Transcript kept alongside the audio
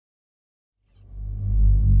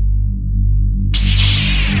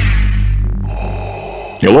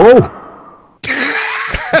Hello?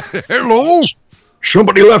 Hello?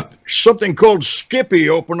 Somebody left something called Skippy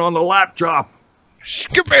open on the laptop.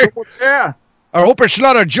 Skippy? Yeah. I hope it's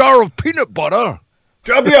not a jar of peanut butter.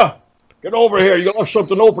 W, get over here. You left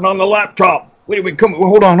something open on the laptop. Wait a minute. Come.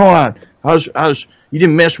 Hold on. You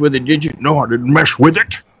didn't mess with it, did you? No, I didn't mess with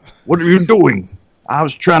it. What are you doing? I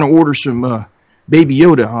was trying to order some Baby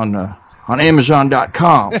Yoda on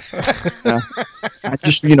Amazon.com. I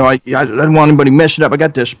just, I didn't want anybody messing up. I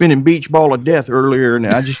got the spinning beach ball of death earlier, and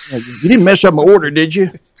you didn't mess up my order, did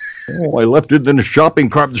you? Oh, I left it in the shopping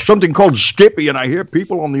cart. There's something called Skippy, and I hear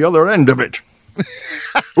people on the other end of it.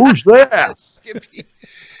 Who's that? Skippy.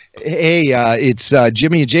 Hey, it's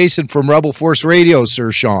Jimmy and Jason from Rebel Force Radio,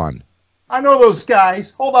 Sir Sean. I know those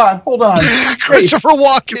guys. Hold on. Christopher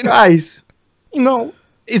Walken. Guys,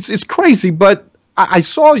 it's crazy, but I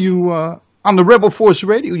saw you on the Rebel Force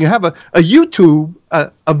Radio. You have a YouTube,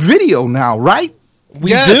 a video now, right?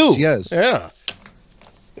 We do. Yes. Yeah.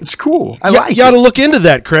 It's cool. I like you ought it. to look into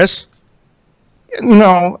that, Chris.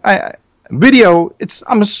 No, video.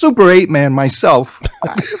 I'm a Super 8 man myself.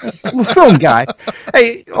 I'm a film guy.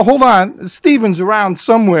 Hey, hold on. Steven's around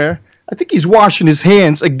somewhere. I think he's washing his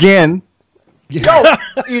hands again. Yo,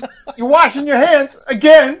 you're washing your hands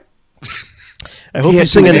again. I hope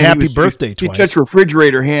he's singing Happy Birthday He twice. touched a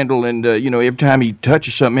refrigerator handle, and every time he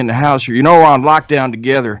touches something in the house, we're on lockdown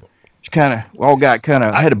together. It's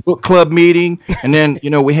I had a book club meeting, and then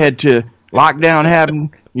we had to lockdown happen.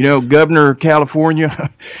 Governor of California.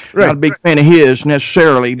 Right. Not a big fan of his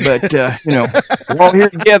necessarily, but we're all here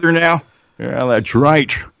together now. Yeah, that's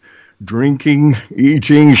right. Drinking,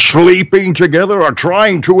 eating, sleeping together, or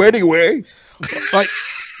trying to anyway. Like,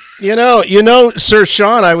 Sir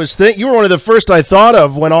Sean, I was you were one of the first I thought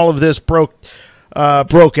of when all of this broke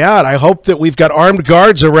out. I hope that we've got armed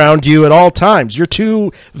guards around you at all times. You're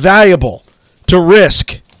too valuable to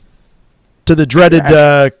risk to the dreaded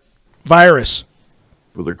virus.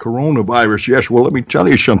 For the coronavirus, yes. Well, let me tell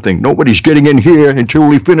you something. Nobody's getting in here until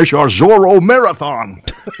we finish our Zorro marathon.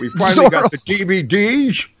 We finally got the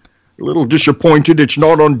DVDs. A little disappointed it's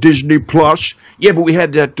not on Disney Plus. Yeah, but we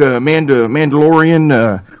had that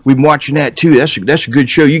Mandalorian. We've been watching that too. That's a good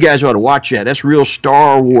show. You guys ought to watch that. That's real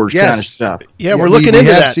Star Wars kind of stuff. Yeah, we're looking into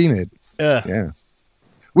that. We have seen it. Yeah.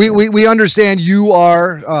 We understand you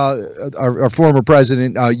are our former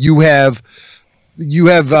president. You have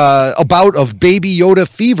a bout of Baby Yoda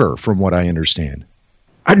fever, from what I understand.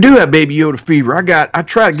 I do have Baby Yoda fever. I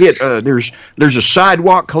try to get there's a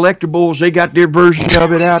Sidewalk Collectibles. They got their version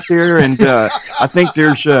of it out there, and I think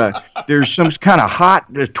there's some kind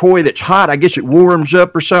of toy that's hot. I guess it warms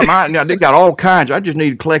up or something. They got all kinds. I just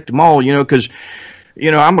need to collect them all, because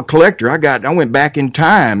I'm a collector. I went back in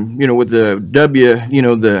time, with the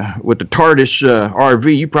with the TARDIS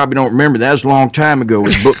RV. You probably don't remember that. That was a long time ago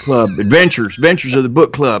with book club Adventures of the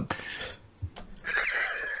Book Club.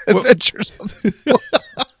 Adventures.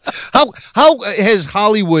 How has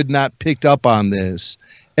Hollywood not picked up on this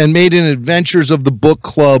and made an Adventures of the Book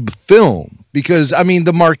Club film? Because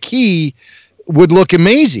the marquee would look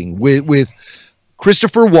amazing with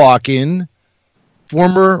Christopher Walken,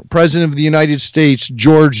 former president of the United States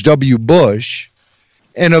George W. Bush,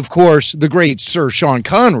 and of course the great Sir Sean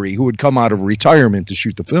Connery, who would come out of retirement to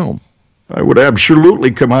shoot the film. I would absolutely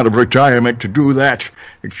come out of retirement to do that,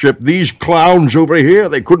 except these clowns over here,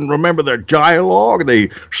 they couldn't remember their dialogue. They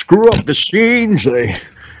screw up the scenes.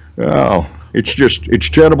 It's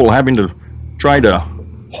terrible having to try to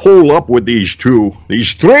hole up with these three.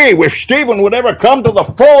 If Stephen would ever come to the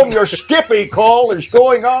phone, your Skippy call is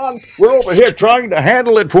going on. We're over here trying to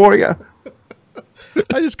handle it for you.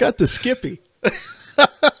 I just got the Skippy.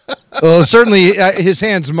 Well, certainly his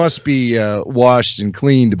hands must be washed and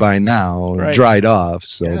cleaned by now, and dried off.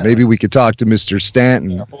 So maybe we could talk to Mr.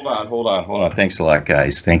 Stanton. Hold on. Thanks a lot,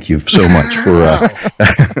 guys. Thank you so much for.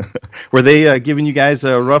 Were they giving you guys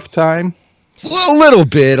a rough time? Well, a little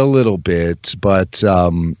bit, but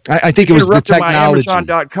I think it was the technology. My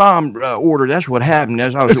Amazon.com order. That's what happened.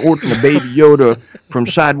 As I was ordering a Baby Yoda from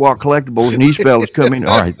Sidewalk Collectibles, and these fellas come in.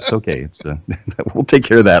 All right, it's okay. We'll take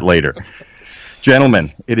care of that later.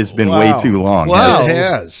 Gentlemen, it has been way too long. Wow. It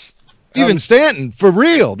has. Stephen Stanton, for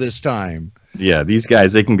real this time. Yeah, these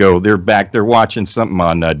guys, they can go. They're back. They're watching something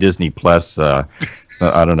on Disney Plus. I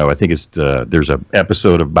don't know. I think it's there's an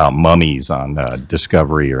episode about mummies on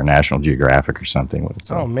Discovery or National Geographic or something.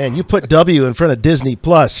 Oh, man, you put W in front of Disney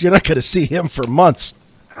Plus. You're not going to see him for months.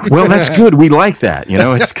 Well, that's good. We like that.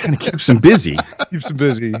 It's kind of keeps them busy. Keeps them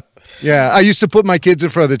busy. Yeah, I used to put my kids in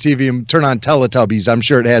front of the TV and turn on Teletubbies. I'm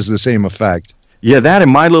sure it has the same effect. Yeah, that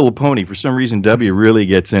and My Little Pony. For some reason, W really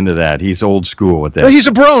gets into that. He's old school with that. Well, he's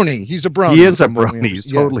a brony. He's a brony. He is a brony.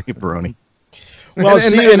 He's totally a brony. Well,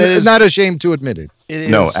 Stephen is not ashamed to admit it.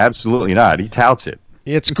 No, absolutely not. He touts it.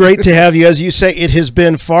 It's great to have you. As you say, it has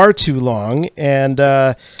been far too long. And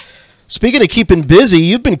speaking of keeping busy,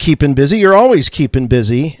 you've been keeping busy. You're always keeping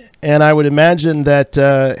busy. And I would imagine that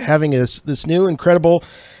having this new, incredible,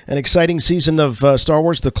 and exciting season of Star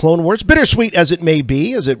Wars: The Clone Wars, bittersweet as it may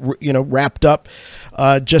be, as it wrapped up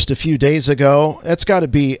just a few days ago, that's got to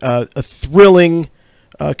be a thrilling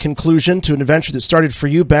conclusion to an adventure that started for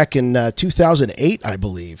you back in 2008, I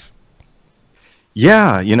believe.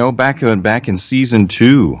 Yeah, back in season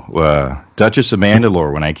 2, Duchess of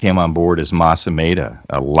Mandalore, when I came on board as Mas Amedda,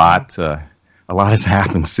 a lot has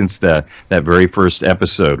happened since that very first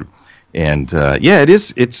episode, and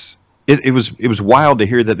it was wild to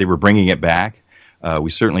hear that they were bringing it back.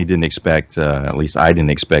 We certainly didn't expect, at least I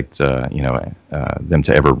didn't expect, them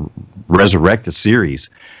to ever resurrect the series.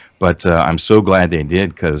 But I'm so glad they did,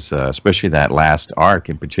 because especially that last arc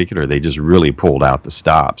in particular, they just really pulled out the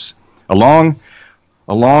stops. It's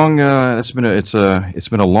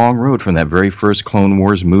been a long road from that very first Clone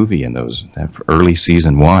Wars movie and that early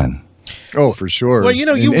season 1. Oh, for sure. Well,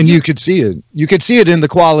 you could see it. You could see it in the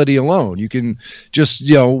quality alone. You can just,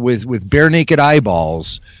 with bare naked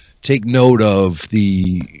eyeballs, take note of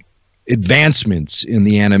the advancements in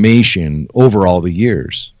the animation over all the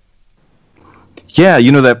years. Yeah,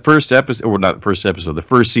 that first episode, or not the first episode, the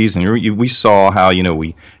first season, we saw how,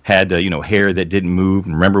 we had, hair that didn't move.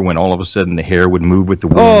 And remember when all of a sudden the hair would move with the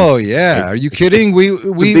wind? Oh, yeah. Are you kidding? We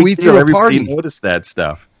threw a party. Everybody noticed that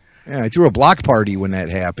stuff. Yeah, I threw a block party when that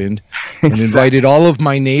happened and invited all of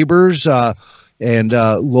my neighbors and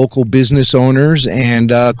local business owners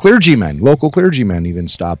and local clergymen even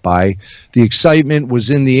stopped by. The excitement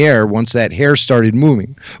was in the air once that hair started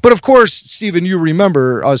moving. But of course, Stephen, you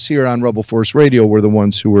remember us here on Rebel Force Radio were the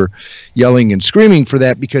ones who were yelling and screaming for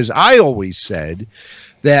that, because I always said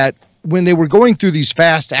that when they were going through these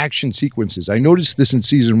fast action sequences, I noticed this in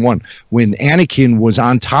season 1, when Anakin was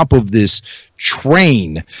on top of this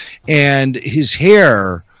train and his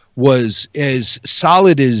hair was as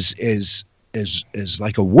solid as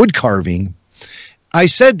like a wood carving. I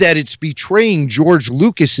said that it's betraying George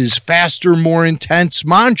Lucas's faster, more intense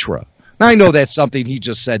mantra. Now, I know that's something he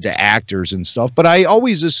just said to actors and stuff, but I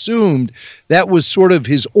always assumed that was sort of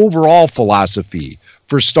his overall philosophy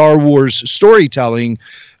for Star Wars storytelling,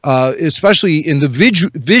 especially in the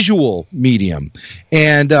visual medium.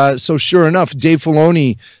 And so sure enough, Dave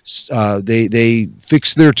Filoni, they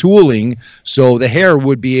fixed their tooling so the hair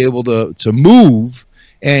would be able to move.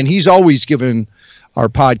 And he's always given our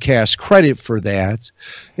podcast credit for that.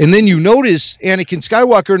 And then you notice Anakin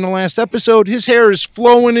Skywalker in the last episode, his hair is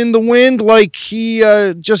flowing in the wind like he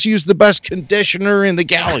just used the best conditioner in the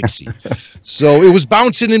galaxy. So it was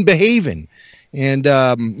bouncing and behaving. And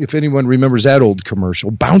if anyone remembers that old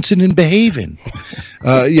commercial, bouncing and behaving,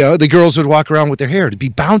 the girls would walk around with their hair to be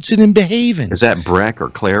bouncing and behaving. Is that Breck or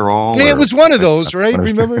Clairol? Yeah, it was one of those, right?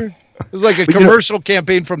 Remember? It was like a commercial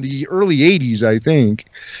campaign from the early 80s, I think.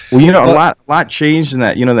 Well, a lot changed in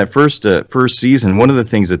that. That first season. One of the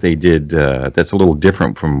things that they did that's a little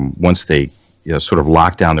different from once they sort of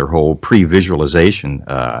locked down their whole pre-visualization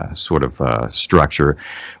structure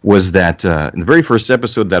was that in the very first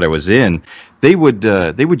episode that I was in, they would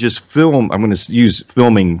just film. I'm going to use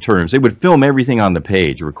filming terms. They would film everything on the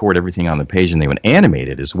page, record everything on the page, and they would animate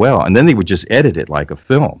it as well. And then they would just edit it like a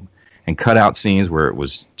film and cut out scenes where it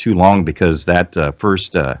was too long, because that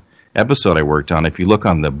first episode I worked on, if you look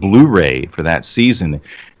on the Blu-ray for that season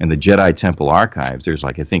in the Jedi Temple archives, there's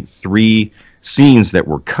I think 3 scenes that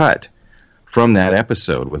were cut from that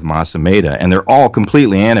episode with Mas Amedda, and they're all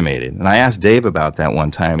completely animated. And I asked Dave about that one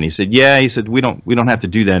time, and he said, we don't have to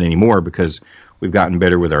do that anymore because we've gotten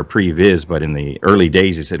better with our pre-viz, but in the early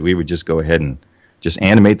days, he said we would just go ahead and just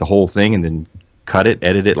animate the whole thing and then cut it,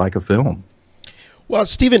 edit it like a film. Well,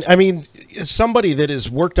 Stephen, I mean, as somebody that has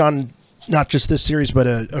worked on not just this series, but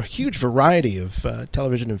a huge variety of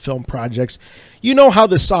television and film projects, you know how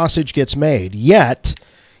the sausage gets made. Yet,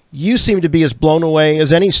 you seem to be as blown away as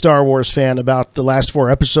any Star Wars fan about the last 4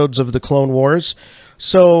 episodes of the Clone Wars.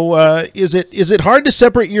 So, is it hard to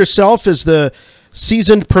separate yourself as the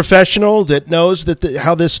seasoned professional that knows that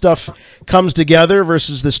how this stuff comes together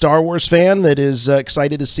versus the Star Wars fan that is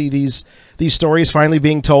excited to see these stories finally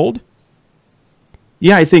being told?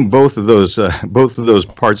 Yeah, I think both of those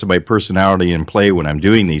parts of my personality in play when I'm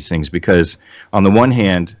doing these things, because on the one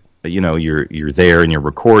hand, you're there and you're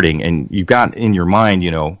recording and you've got in your mind,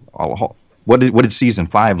 what did season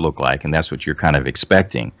 5 look like, and that's what you're kind of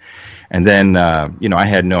expecting. And then, I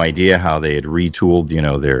had no idea how they had retooled,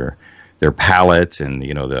 their palette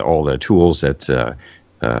and, all the tools that,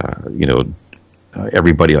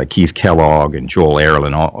 everybody like Keith Kellogg and Joel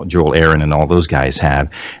Aaron and all those guys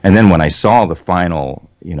have. And then when I saw the final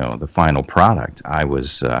product, I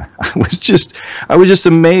was just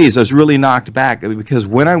amazed. I was really knocked back because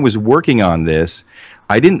when I was working on this,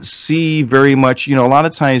 I didn't see very much. A lot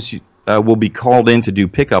of times we'll be called in to do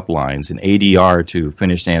pickup lines in ADR to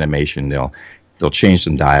finished animation. They'll change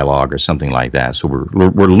some dialogue or something like that. So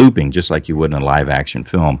we're looping just like you would in a live action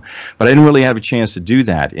film. But I didn't really have a chance to do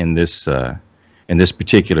that in this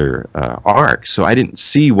particular arc. So I didn't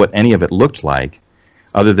see what any of it looked like,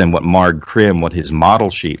 other than what Marg Krim, what his model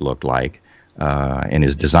sheet looked like, and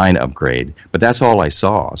his design upgrade. But that's all I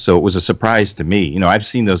saw. So it was a surprise to me. I've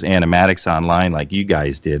seen those animatics online like you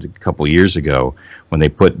guys did a couple years ago when they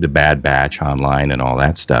put the Bad Batch online and all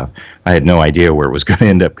that stuff. I had no idea where it was going to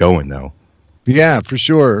end up going, though. Yeah, for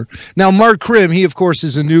sure. Now, Marg Krim, he, of course,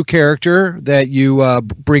 is a new character that you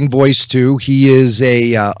bring voice to. He is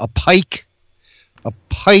a Pike. A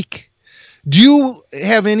Pike. Do you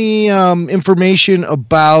have any information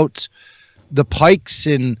about the Pikes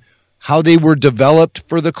and how they were developed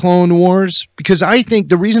for the Clone Wars? Because I think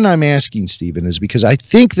the reason I'm asking, Stephen, is because I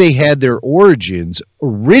think they had their origins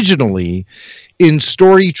originally in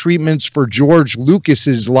story treatments for George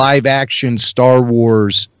Lucas's live-action Star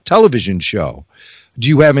Wars television show. Do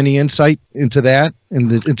you have any insight into that,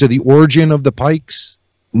 into the origin of the Pikes?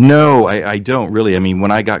 No, I don't really. I mean, when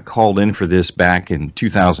I got called in for this back in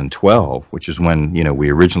 2012, which is when, we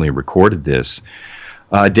originally recorded this,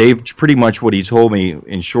 Dave, pretty much what he told me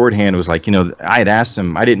in shorthand was like, I had asked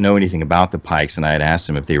him, I didn't know anything about the Pikes, and I had asked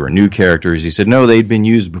him if they were new characters. He said, no, they'd been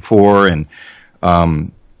used before. And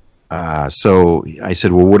so I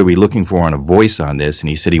said, well, what are we looking for on a voice on this? And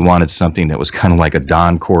he said he wanted something that was kind of like a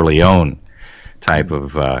Don Corleone type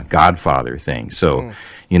of Godfather thing. So,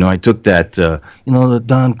 I took that, the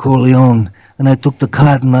Don Corleone, and I took the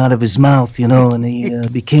cotton out of his mouth, and he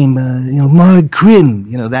became, Marg Krim,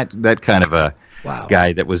 that kind of a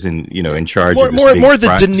guy that was in charge of this more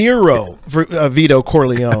the De Niro for Vito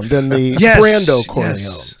Corleone than the Brando Corleone.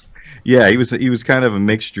 Yes. Yeah, he was kind of a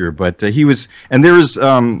mixture, but he was, and there was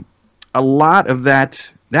a lot of that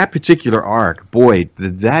particular arc. Boy,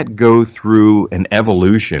 did that go through an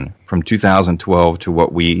evolution from 2012 to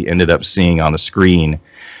what we ended up seeing on the screen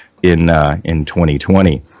in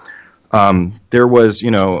 2020. There was,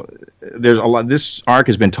 there's a lot. This arc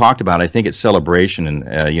has been talked about, I think, at Celebration and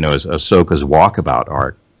as Ahsoka's Walkabout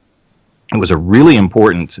arc. It was a really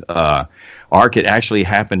important arc. It actually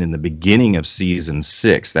happened in the beginning of season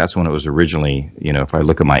 6. That's when it was originally. If I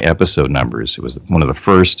look at my episode numbers, it was one of the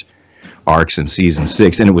first arcs in season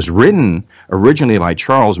 6, and it was written originally by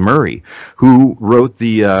Charles Murray, who wrote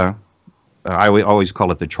the. I always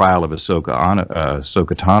call it the Trial of Ahsoka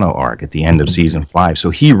Tano arc at the end of season 5. So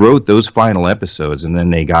he wrote those final episodes, and then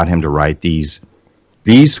they got him to write these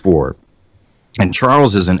 4. And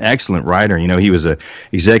Charles is an excellent writer. He was a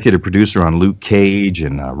executive producer on Luke Cage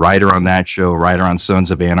and a writer on that show, writer on Sons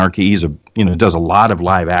of Anarchy. He's does a lot of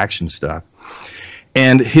live action stuff.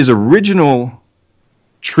 And his original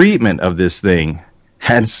treatment of this thing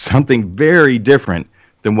had something very different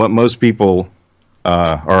than what most people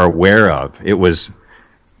are aware of. It was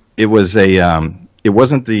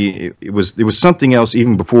something else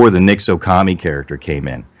even before the Nix Okami character came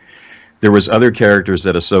in. There was other characters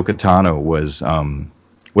that Ahsoka Tano was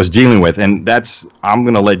dealing with, and I'm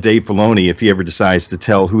going to let Dave Filoni, if he ever decides to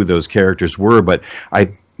tell who those characters were, but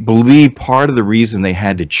I believe part of the reason they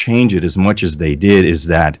had to change it as much as they did is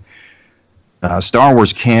that Star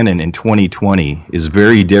Wars canon in 2020 is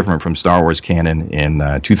very different from Star Wars canon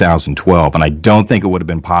in 2012, and I don't think it would have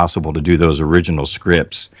been possible to do those original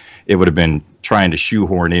scripts. It would have been trying to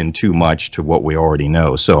shoehorn in too much to what we already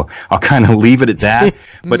know. So I'll kind of leave it at that.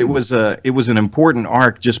 But it was an important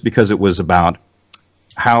arc just because it was about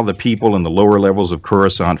how the people in the lower levels of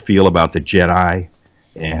Coruscant feel about the Jedi,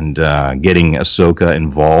 and getting Ahsoka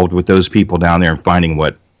involved with those people down there and finding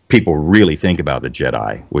what people really think about the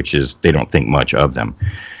Jedi, which is they don't think much of them.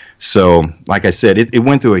 So, like I said, it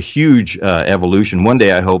went through a huge evolution. One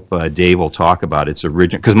day I hope Dave will talk about its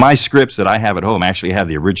original, because my scripts that I have at home actually have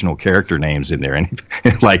the original character names in there. And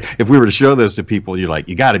if we were to show those to people, you're like,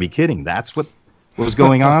 you got to be kidding. That's what was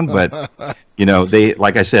going on. But, they,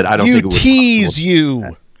 like I said, I don't think it was tease possible.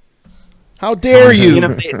 You. How dare you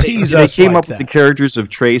tease us? They came like up with the characters of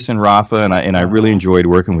Trace and Rafa, and I really enjoyed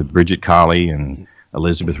working with Bridget Colley and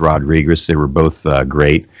Elizabeth Rodriguez. They were both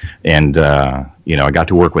great, and I got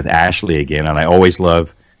to work with Ashley again, and I always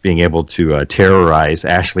love being able to terrorize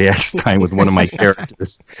Ashley Eckstein with one of my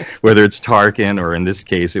characters, whether it's Tarkin or in this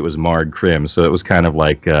case it was Marg Krim. So it was kind of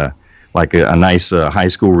like a nice high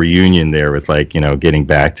school reunion there with getting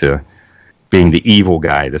back to being the evil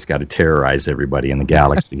guy that's got to terrorize everybody in the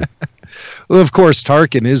galaxy. Well, of course,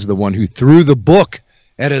 Tarkin is the one who threw the book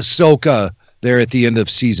at Ahsoka there at the end of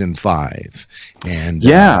season 5. And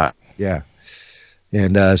yeah.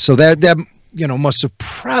 And so that must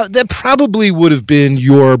have that probably would have been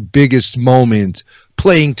your biggest moment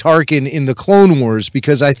playing Tarkin in the Clone Wars,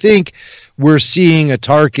 because I think we're seeing a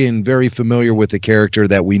Tarkin very familiar with the character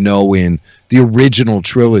that we know in the original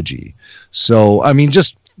trilogy. So, I mean,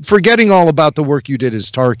 just forgetting all about the work you did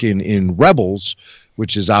as Tarkin in Rebels,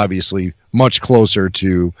 which is obviously much closer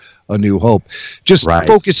to A New Hope, just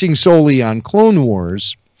focusing solely on Clone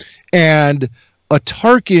Wars and a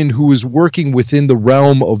Tarkin who is working within the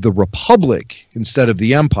realm of the Republic instead of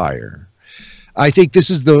the Empire. I think this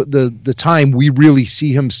is the time we really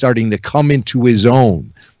see him starting to come into his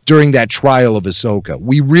own during that trial of Ahsoka.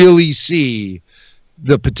 We really see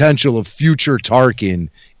the potential of future Tarkin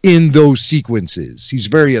in those sequences. He's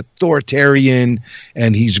very authoritarian,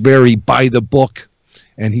 and he's very by the book,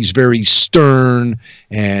 and he's very stern,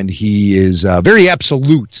 and he is very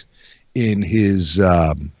absolute in his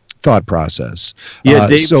thought process. Yeah,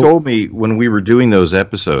 Dave told me when we were doing those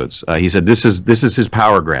episodes, he said this is his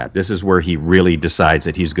power grab. This is where he really decides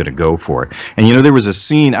that he's going to go for it. And there was a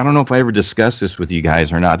scene, I don't know if I ever discussed this with you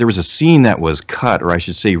guys or not. There was a scene that was cut, or I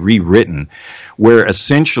should say rewritten, where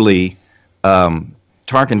essentially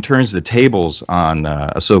Tarkin turns the tables on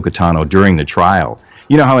Ahsoka Tano during the trial.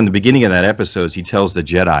 You know how in the beginning of that episode he tells the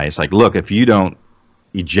Jedi, it's like, look, if you don't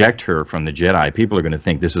eject her from the Jedi, people are going to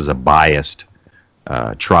think this is a biased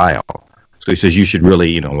trial. So he says you should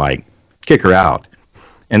really, kick her out.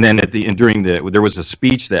 And then there was a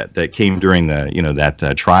speech that came during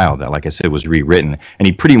that trial that, like I said, was rewritten. And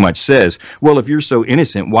he pretty much says, well, if you're so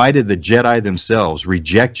innocent, why did the Jedi themselves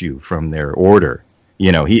reject you from their order?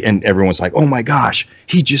 And everyone's like, oh my gosh,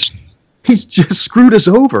 he's just screwed us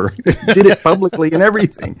over. Did it publicly and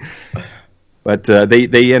everything. But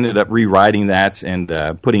they ended up rewriting that and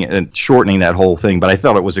putting it and shortening that whole thing. But I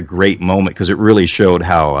thought it was a great moment because it really showed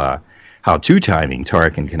how two-timing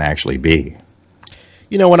Tarkin can actually be.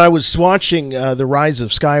 When I was watching The Rise of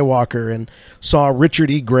Skywalker and saw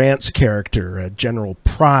Richard E. Grant's character, General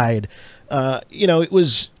Pride, it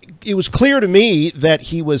was clear to me that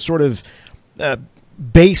he was sort of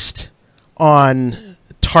based on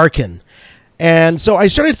Tarkin. And so I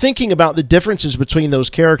started thinking about the differences between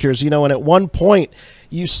those characters, and at one point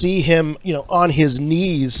you see him, on his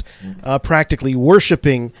knees, practically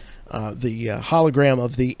worshiping the hologram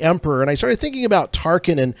of the Emperor. And I started thinking about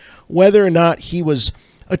Tarkin and whether or not he was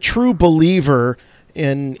a true believer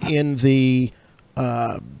in the,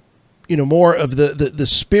 more of the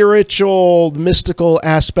spiritual, mystical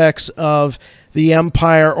aspects of the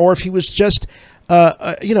Empire, or if he was just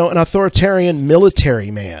an authoritarian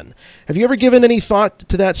military man. Have you ever given any thought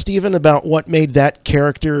to that, Stephen, about what made that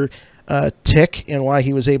character tick and why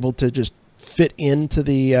he was able to just fit into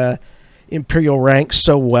the Imperial ranks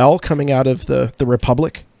so well coming out of the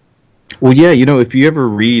Republic? Well, yeah, if you ever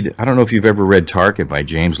read, I don't know if you've ever read Tarkin by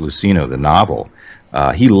James Luceno, the novel,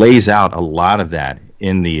 he lays out a lot of that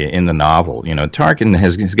in the novel. Tarkin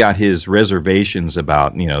has got his reservations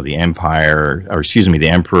about the Empire, or excuse me, the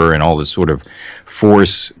Emperor, and all this sort of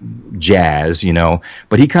Force jazz,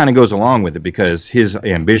 but he kind of goes along with it because his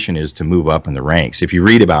ambition is to move up in the ranks. If you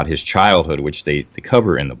read about his childhood, which they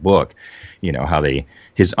cover in the book, how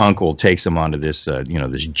his uncle takes him onto this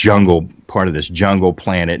this jungle part of this jungle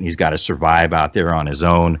planet, and he's got to survive out there on his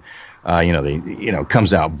own.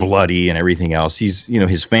 Comes out bloody and everything else. He's,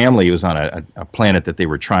 his family was on a planet that they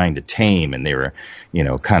were trying to tame, and they were,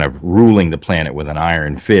 kind of ruling the planet with an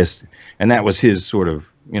iron fist. And that was his sort of,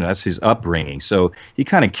 that's his upbringing. So he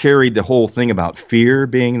kind of carried the whole thing about fear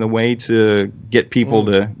being the way to get people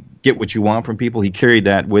to get what you want from people. He carried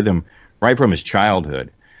that with him right from his childhood.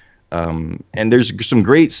 And there's some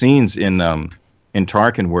great scenes in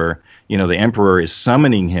Tarkin where, the Emperor is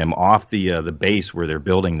summoning him off the base where they're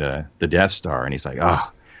building the Death Star, and he's like,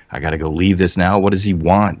 "Oh, I got to go leave this now. What does he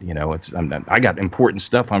want? I got important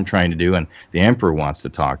stuff I'm trying to do, and the Emperor wants to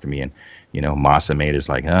talk to me." And Masa Mate is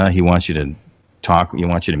like, he wants you to talk. He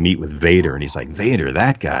wants you to meet with Vader, and he's like, "Vader,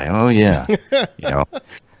 that guy? Oh yeah."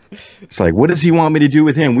 It's like, what does he want me to do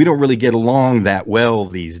with him? We don't really get along that well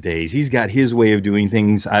these days. He's got his way of doing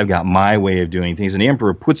things. I've got my way of doing things. And the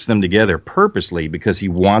Emperor puts them together purposely because he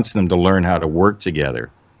wants them to learn how to work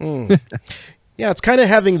together. Yeah, it's kind of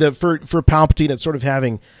having for Palpatine, it's sort of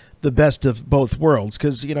having the best of both worlds,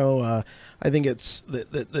 because I think it's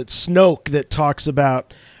that Snoke that talks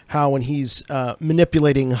about how when he's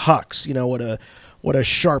manipulating Hux, what a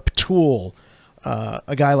sharp tool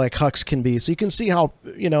a guy like Hux can be. So you can see how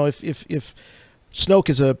if Snoke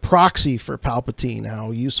is a proxy for Palpatine,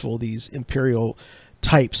 how useful these Imperial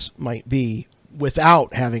types might be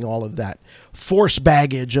without having all of that Force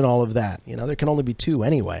baggage and all of that. There can only be two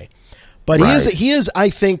anyway. But he is, I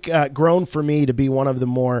think, grown for me to be one of the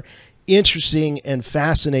more interesting and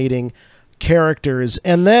fascinating characters.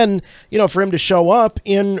 And then, for him to show up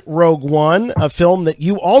in Rogue One, a film that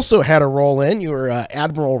you also had a role in, you were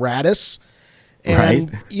Admiral Raddus.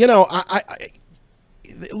 And,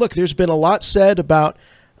 look, there's been a lot said about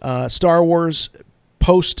Star Wars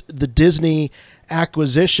post the Disney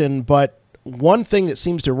acquisition, but one thing that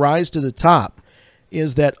seems to rise to the top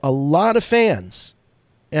is that a lot of fans,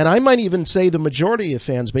 and I might even say the majority of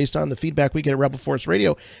fans, based on the feedback we get at Rebel Force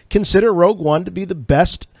Radio, consider Rogue One to be the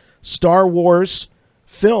best Star Wars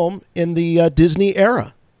film in the Disney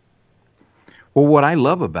era. Well, what I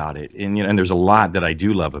love about it, and there's a lot that I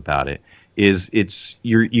do love about it, is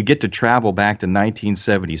you get to travel back to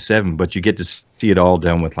 1977, but you get to see it all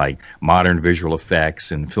done with like modern visual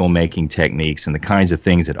effects and filmmaking techniques and the kinds of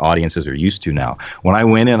things that audiences are used to now. When I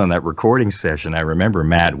went in on that recording session, I remember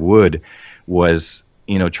Matt Wood was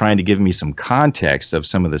trying to give me some context of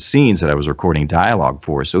some of the scenes that I was recording dialogue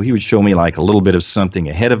for. So he would show me like a little bit of something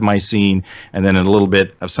ahead of my scene and then a little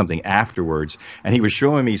bit of something afterwards. And he was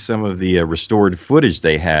showing me some of the restored footage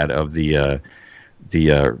they had of the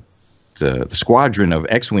squadron of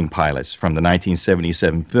X-Wing pilots from the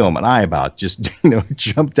 1977 film, and I about just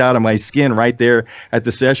jumped out of my skin right there at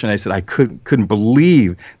the session. I said I couldn't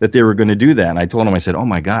believe that they were going to do that, and I told him, I said, oh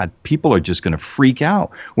my God, people are just going to freak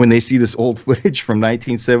out when they see this old footage from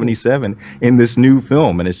 1977 in this new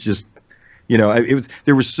film. And it's just,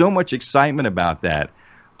 there was so much excitement about that.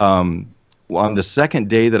 On the second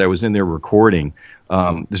day that I was in there recording,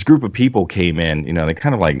 this group of people came in, they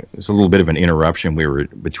kind of like, it's a little bit of an interruption. We were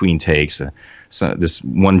between takes. So this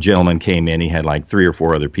one gentleman came in, he had like 3 or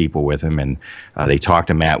 4 other people with him, and they talked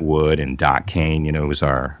to Matt Wood and Doc Kane, who was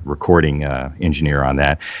our recording engineer on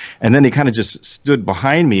that. And then they kind of just stood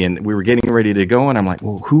behind me, and we were getting ready to go, and I'm like,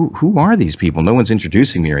 well, who are these people? No one's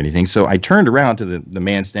introducing me or anything. So I turned around to the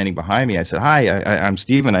man standing behind me. I said, hi, I'm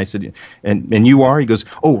Stephen. I said, and you are? He goes,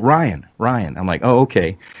 oh, Ryan. I'm like, oh,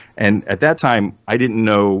 okay. And at that time, I didn't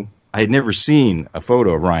know, I had never seen a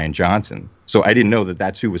photo of Ryan Johnson. So I didn't know that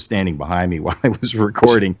that's who was standing behind me while I was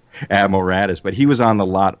recording Admiral Raddus. But he was on the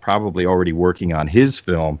lot, probably already working on his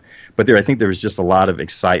film. But I think there was just a lot of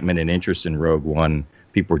excitement and interest in Rogue One.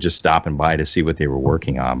 People were just stopping by to see what they were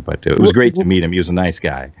working on. But it was great to meet him. He was a nice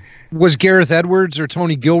guy. Was Gareth Edwards or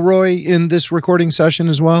Tony Gilroy in this recording session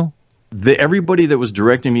as well? Everybody that was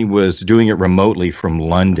directing me was doing it remotely from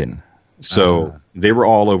London. So they were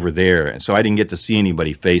all over there. And so I didn't get to see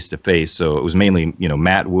anybody face to face. So it was mainly,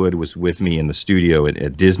 Matt Wood was with me in the studio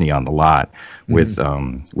at Disney on the lot with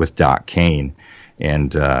Doc Kane.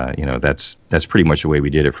 And, that's pretty much the way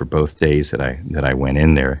we did it for both days that I went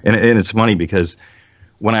in there. And it's funny because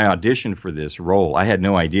when I auditioned for this role, I had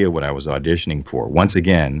no idea what I was auditioning for. Once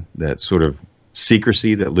again, that sort of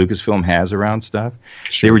secrecy that Lucasfilm has around stuff.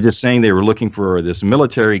 Sure. They were just saying they were looking for this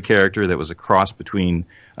military character that was a cross between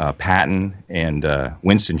Patton and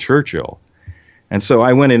Winston Churchill. And so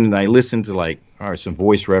I went in and I listened to some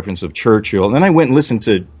voice reference of Churchill, and then I went and listened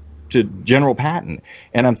to General Patton,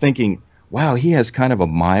 and I'm thinking, wow, he has kind of a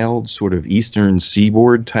mild sort of Eastern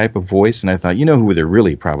Seaboard type of voice. And I thought, who they're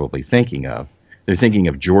really probably thinking of? They're thinking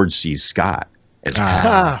of George C. Scott.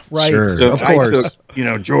 Right. Sure, so of course. I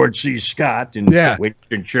took, George C. Scott and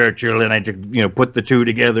Winston Churchill, and I took, put the two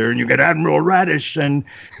together, and you got Admiral Raddus,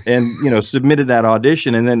 and submitted that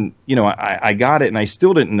audition, and then, I got it, and I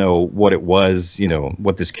still didn't know what it was,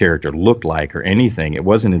 what this character looked like or anything. It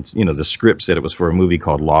wasn't, the script said it was for a movie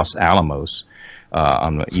called Los Alamos,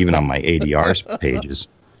 even on my ADR pages,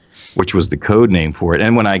 which was the code name for it.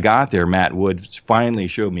 And when I got there, Matt Wood finally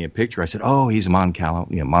showed me a picture. I said, oh, he's Moncal,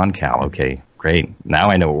 Moncal, okay. Great.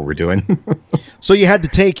 Now I know what we're doing. So you had to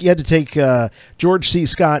take George C.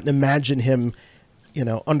 Scott and imagine him,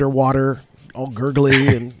 underwater, all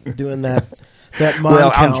gurgly and doing that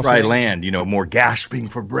well, on dry land, more gasping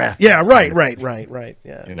for breath. Yeah, right.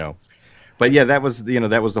 Yeah. But yeah, that was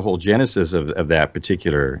the whole genesis of that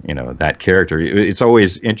particular, that character. It's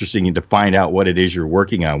always interesting to find out what it is you're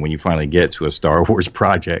working on when you finally get to a Star Wars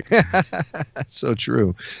project. So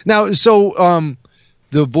true. Now, so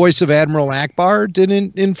the voice of Admiral Akbar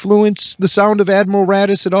didn't influence the sound of Admiral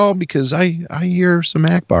Raddus at all? Because I hear some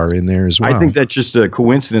Akbar in there as well. I think that's just a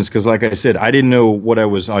coincidence because, like I said, I didn't know what I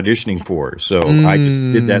was auditioning for. So I just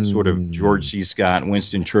did that sort of George C. Scott,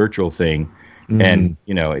 Winston Churchill thing. And,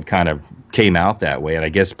 you know, it kind of came out that way. And I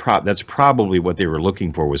guess that's probably what they were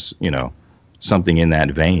looking for was, you know, something in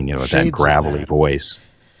that vein, you know, Shades that gravelly voice.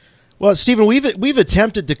 Well, Stephen, we've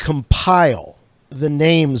attempted to compile the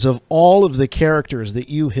names of all of the characters that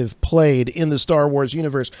you have played in the Star Wars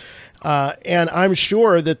universe, and I'm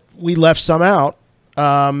sure that we left some out.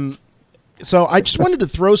 So I just wanted to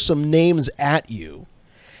throw some names at you,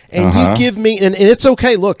 and you give me, and it's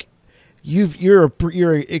okay. Look, you're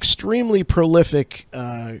extremely prolific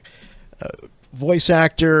voice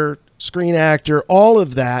actor, screen actor, all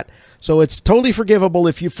of that. So it's totally forgivable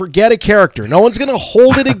if you forget a character. No one's going to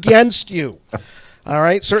hold it against you. All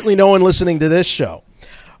right? Certainly no one listening to this show.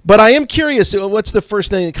 But I am curious, what's the first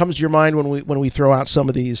thing that comes to your mind when we throw out some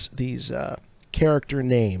of these character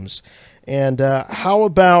names? And how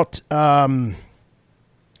about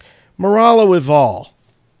Moralo Eval?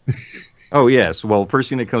 Oh, yes. Well, first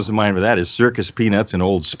thing that comes to mind for that is Circus Peanuts and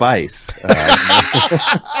Old Spice.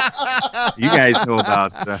 You guys know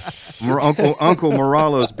about Uncle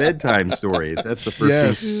Moralo's bedtime stories. That's the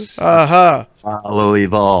first thing. Moralo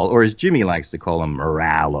Eval, or as Jimmy likes to call him,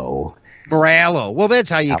 Moralo. Moralo. Well, that's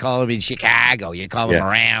how you call him in Chicago. You call him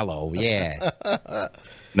Moralo. Yeah.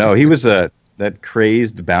 No, he was that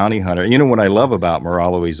crazed bounty hunter. You know what I love about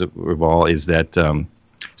Moralo Eval is that...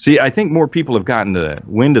 See, I think more people have gotten the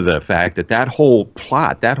wind of the fact that whole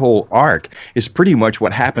plot, that whole arc, is pretty much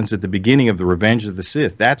what happens at the beginning of the Revenge of the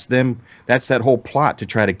Sith. That's that whole plot to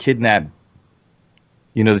try to kidnap,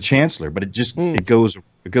 you know, the Chancellor. But it just it goes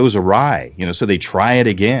awry, you know. So they try it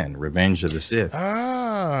again, Revenge of the Sith.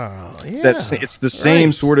 Ah, yeah. It's the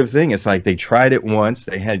same sort of thing. It's like they tried it once.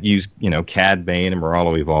 They had used, you know, Cad Bane and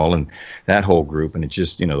Moralo Eval and that whole group, and it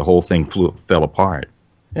just, you know, the whole thing fell apart.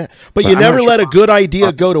 Yeah, but you never let a good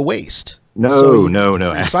idea go to waste. No. You know,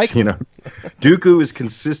 Dooku is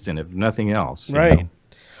consistent, if nothing else. Right. You know?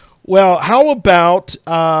 Well, how about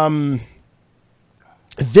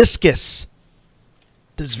Viscous?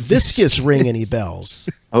 Does Viscous ring any bells?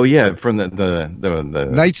 Oh yeah, from the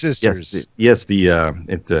Night Sisters. Yes, at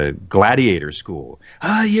the Gladiator School.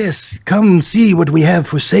 Ah, yes, come see what we have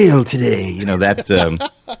for sale today. You know that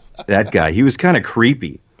that guy. He was kind of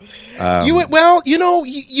creepy.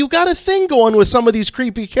 You got a thing going with some of these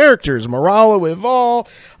creepy characters. Moralo Eval,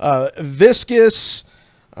 Viscous.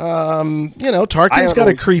 Tarkin's got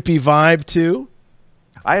a creepy vibe too.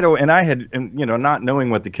 Not knowing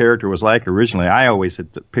what the character was like originally, I always had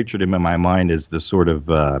pictured him in my mind as the sort of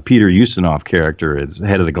Peter Ustinov character, as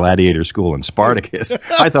head of the Gladiator School in Spartacus.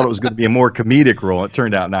 I thought it was going to be a more comedic role. It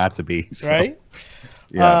turned out not to be. So. Right.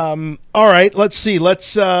 Yeah. All right. Let's see. We'll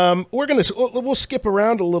skip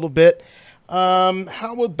around a little bit.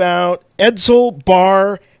 How about Edsel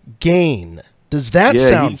Bar Gain? Does that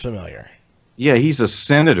sound familiar? Yeah, he's a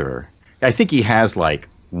senator. I think he has like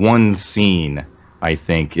one scene. I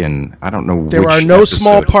think I don't know. There are no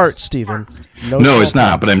small parts, Stephen. No, it's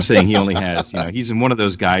not. But I'm saying he only has. He's in one of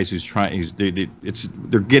those guys who's trying.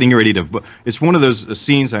 They're getting ready to. It's one of those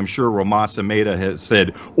scenes. I'm sure Ramasa Meda has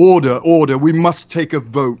said, "Order, order. We must take a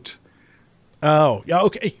vote." Oh, yeah.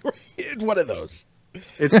 Okay, one of those.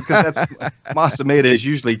 It's because Masameda is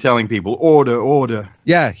usually telling people, "Order, order."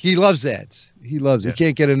 Yeah, he loves that. He loves it. He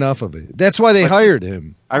can't get enough of it. That's why they hired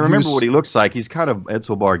him. I remember what he looks like. He's kind of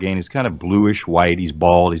Edsel Bargain. He's kind of bluish white. He's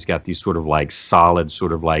bald. He's got these sort of like solid,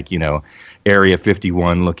 sort of like, Area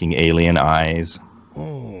 51 looking alien eyes.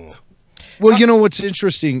 Oh. Well, what's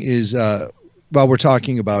interesting is while we're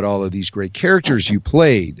talking about all of these great characters you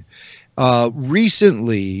played,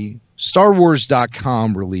 recently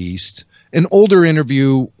StarWars.com released an older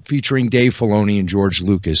interview featuring Dave Filoni and George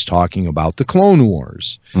Lucas talking about the Clone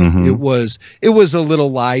Wars. Mm-hmm. It was a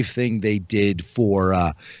little live thing they did for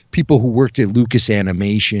people who worked at Lucas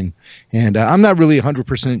Animation, and I'm not really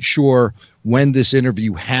 100% sure when this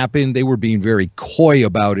interview happened. They were being very coy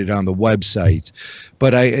about it on the website,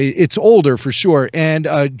 but it's older for sure. And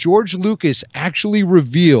George Lucas actually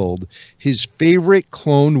revealed his favorite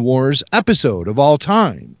Clone Wars episode of all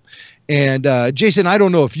time. And Jason, I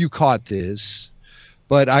don't know if you caught this,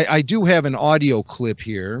 but I do have an audio clip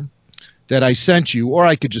here that I sent you, or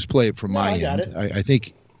I could just play it from my end. I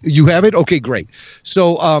think you have it. Okay, great.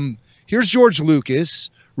 So here's George Lucas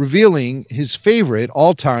revealing his favorite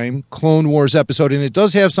all-time Clone Wars episode, and it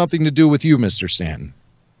does have something to do with you, Mr. Stanton.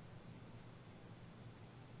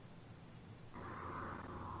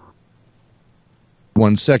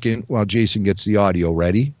 One second while Jason gets the audio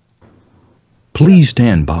ready. Please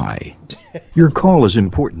stand by. Your call is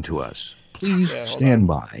important to us. Please stand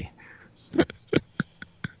by.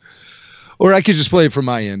 Or I could just play it from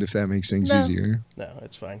my end if that makes things easier. No,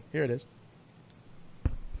 it's fine. Here it is.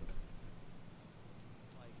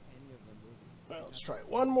 Well, let's try it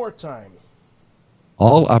one more time.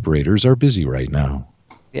 All operators are busy right now.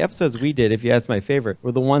 The episodes we did, if you ask my favorite,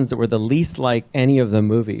 were the ones that were the least like any of the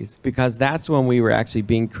movies, because that's when we were actually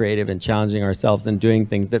being creative and challenging ourselves and doing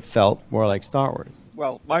things that felt more like Star Wars.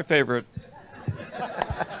 Well, my favorite,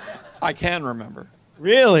 I can remember.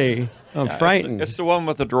 Really? I'm frightened. It's the one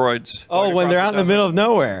with the droids. Oh, when they're out in the middle of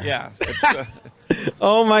nowhere. Yeah.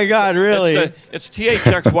 Oh my God, really? It's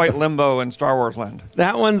THX White Limbo in Star Wars Land.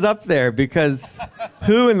 That one's up there because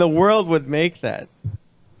who in the world would make that?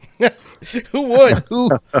 Who would?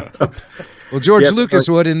 Well, George Lucas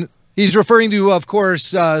would, and he's referring to, of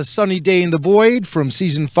course, Sunny Day in the Void from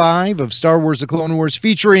Season 5 of Star Wars The Clone Wars,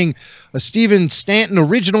 featuring a Stephen Stanton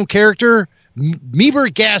original character,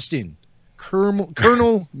 Meeber Gaskin.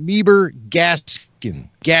 Colonel Meeber Gaskin.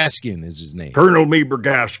 Gaskin is his name. Colonel Meeber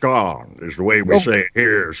Gascon is the way we say it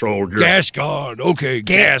here, soldier. Gascon. Okay,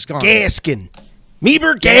 Gascon. Gaskin.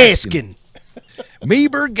 Meeber Gaskin.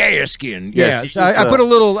 Meeber Gaskin. Yes, I put a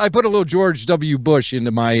little George W. Bush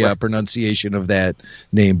into my pronunciation of that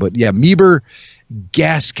name, but yeah, Meeber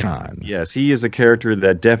Gascon. Yes, he is a character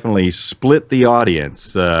that definitely split the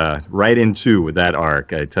audience right in two with that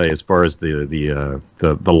arc. I tell you, as far as the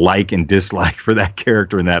like and dislike for that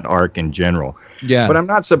character in that arc in general. Yeah. But I'm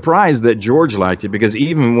not surprised that George liked it, because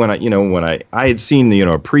even when I had seen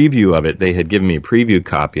a preview of it, they had given me a preview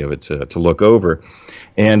copy of it to look over,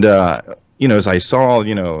 and as I saw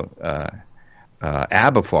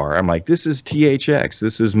Abafar, I'm like, this is THX,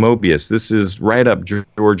 this is Mobius, this is right up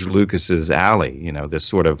George Lucas's alley. This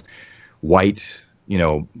sort of white,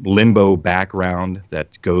 limbo background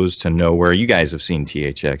that goes to nowhere. You guys have seen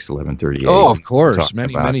THX 1138. Oh, of course,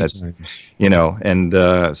 many times.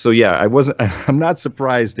 So yeah, I'm not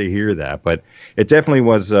surprised to hear that, but it definitely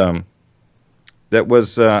was. That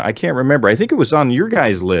was I can't remember. I think it was on your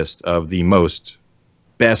guys' list of the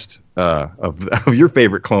best of your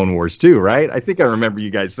favorite Clone Wars too, right? I think I remember you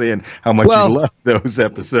guys saying how much you loved those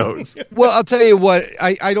episodes. Well, I'll tell you what,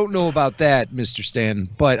 I don't know about that, Mr. Stan,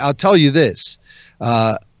 but I'll tell you this.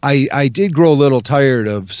 I did grow a little tired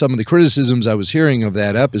of some of the criticisms I was hearing of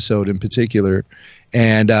that episode in particular,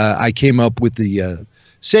 and I came up with the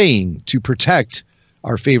saying to protect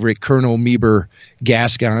our favorite Colonel Meeber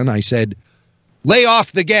Gascon. I said, lay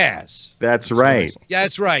off the gas. That's right.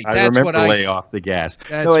 That's right. I That's remember what lay off the gas.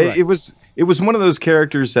 That's right. It was one of those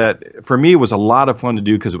characters that, for me, it was a lot of fun to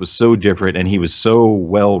do because it was so different and he was so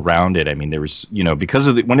well-rounded. I mean, there was, because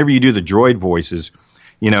of whenever you do the droid voices,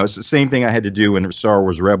 it's the same thing I had to do in Star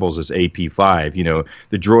Wars Rebels as AP5.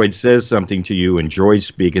 The droid says something to you in droid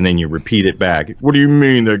speak, and then you repeat it back. What do you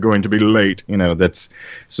mean they're going to be late? That's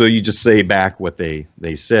so you just say back what they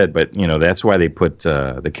said. But that's why they put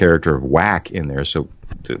the character of Whack in there, so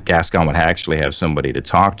Gascon would actually have somebody to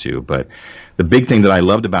talk to. But the big thing that I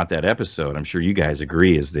loved about that episode, I'm sure you guys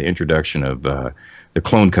agree, is the introduction of the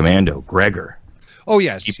clone commando, Gregor. Oh,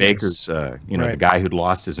 yes. D. Baker's, the guy who'd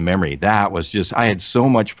lost his memory. That was just, I had so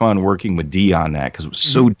much fun working with D on that because it was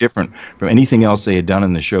so different from anything else they had done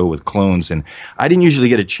in the show with clones. And I didn't usually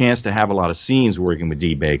get a chance to have a lot of scenes working with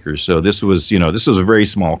D. Baker. So this was, this was a very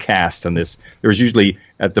small cast on this. There was usually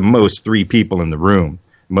at the most 3 people in the room.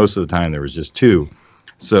 Most of the time there was just 2.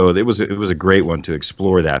 So it was a great one to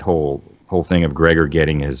explore that whole thing of Gregor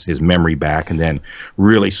getting his memory back and then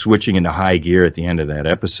really switching into high gear at the end of that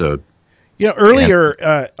episode. Earlier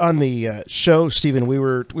on the show, Stephen, we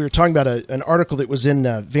were talking about an article that was in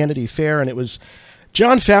Vanity Fair, and it was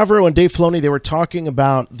Jon Favreau and Dave Filoni. They were talking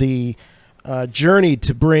about the journey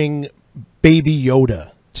to bring Baby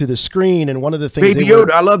Yoda to the screen, and one of the things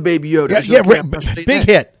I love Baby Yoda.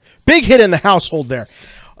 Big hit in the household there.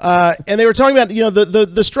 And they were talking about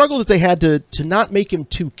the struggle that they had to not make him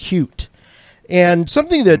too cute, and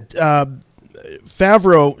something that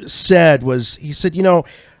Favreau said was, he said,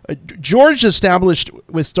 George established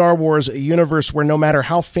with Star Wars a universe where no matter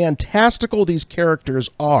how fantastical these characters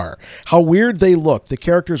are, how weird they look, the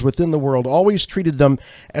characters within the world always treated them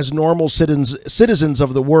as normal citizens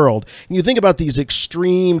of the world. And you think about these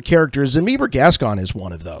extreme characters, and Meeber Gascon is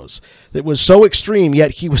one of those that was so extreme,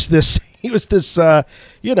 yet he was this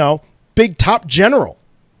big top general.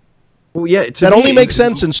 Well, yeah, that only makes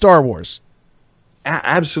sense in Star Wars.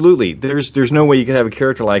 Absolutely. There's no way you could have a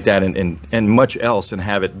character like that and much else and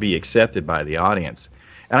have it be accepted by the audience.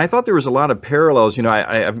 And I thought there was a lot of parallels.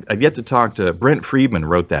 I've yet to talk to Brent Friedman.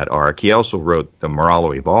 Wrote that arc. He also wrote the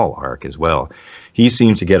Moralo Eval arc as well. he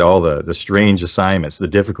seemed to get all the strange assignments, the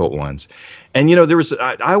difficult ones. And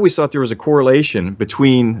I always thought there was a correlation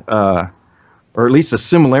between, or at least a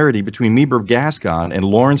similarity between Meber Gascon and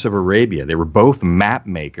Lawrence of Arabia. They were both map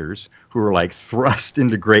makers who were like thrust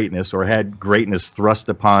into greatness or had greatness thrust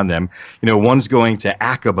upon them. One's going to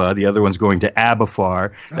Aqaba, the other one's going to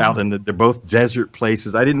Abafar, out in they're both desert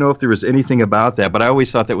places. I didn't know if there was anything about that, but I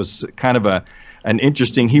always thought that was kind of an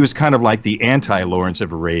interesting. He was kind of like the anti-Lawrence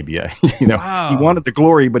of Arabia. Wow. He wanted the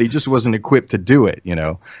glory, but he just wasn't equipped to do it.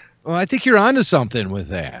 Well, I think you're onto something with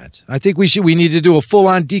that. I think we need to do a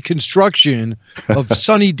full-on deconstruction of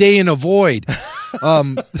Sunny Day in a Void.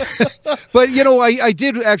 But I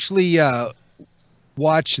did actually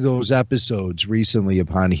watch those episodes recently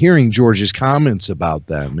upon hearing George's comments about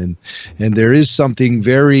them, and there is something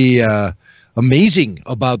very amazing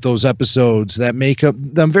about those episodes that make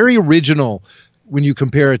them very original when you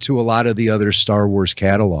compare it to a lot of the other Star Wars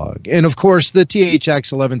catalog. And of course, the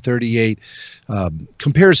THX 1138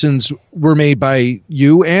 comparisons were made by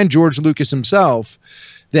you and George Lucas himself,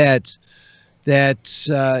 that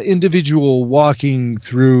individual walking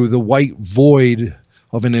through the white void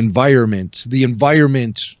of an environment, the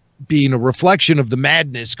environment being a reflection of the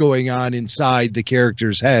madness going on inside the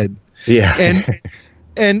character's head. Yeah.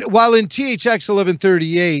 And while in THX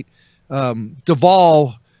 1138,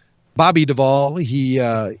 Bobby Duvall, he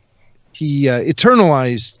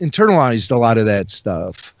internalized a lot of that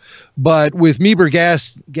stuff. But with Meber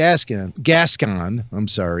Gascon, I'm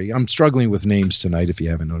sorry, I'm struggling with names tonight if you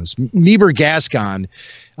haven't noticed. Meber Gascon,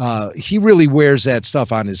 he really wears that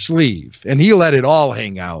stuff on his sleeve, and he let it all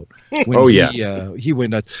hang out. When he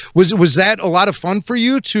went nuts. Was that a lot of fun for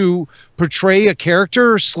you to portray a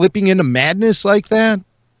character slipping into madness like that?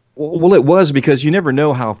 Well, it was, because you never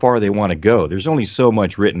know how far they want to go. There's only so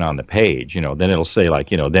much written on the page, then it'll say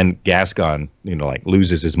then Gascon,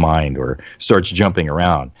 loses his mind or starts jumping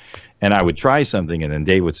around. And I would try something, and then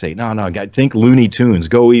Dave would say, no, think Looney Tunes,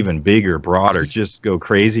 go even bigger, broader, just go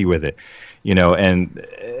crazy with it.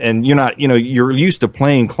 And you're not, you're used to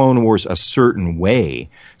playing Clone Wars a certain way.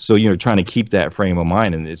 So, trying to keep that frame of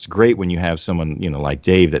mind. And it's great when you have someone, like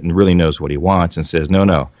Dave that really knows what he wants and says,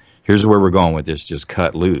 no. Here's where we're going with this. Just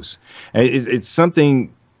cut loose. And it's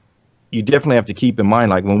something you definitely have to keep in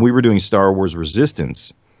mind. Like when we were doing Star Wars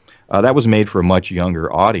Resistance, that was made for a much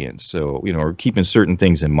younger audience. So, we're keeping certain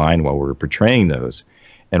things in mind while we were portraying those.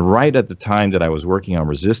 And right at the time that I was working on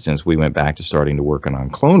Resistance, we went back to starting to work on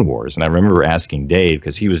Clone Wars. And I remember asking Dave,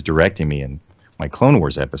 because he was directing me in my Clone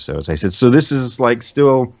Wars episodes. I said, so this is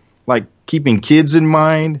still keeping kids in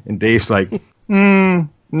mind? And Dave's like,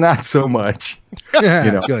 not so much.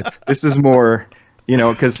 Good. This is more,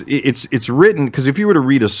 because it's written, because if you were to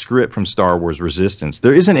read a script from Star Wars Resistance,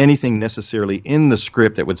 there isn't anything necessarily in the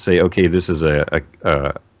script that would say, okay, this is a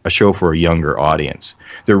show for a younger audience.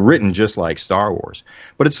 They're written just like Star Wars,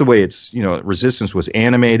 but it's the way Resistance was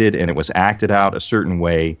animated and it was acted out a certain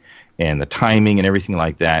way, and the timing and everything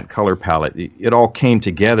like that, color palette, it all came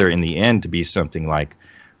together in the end to be something like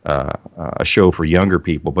a show for younger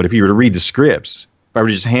people. But if you were to read the scripts, if I were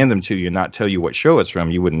to just hand them to you and not tell you what show it's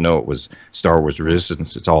from, you wouldn't know it was Star Wars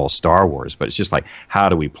Resistance. It's all Star Wars, but it's just like, how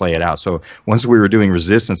do we play it out? So once we were doing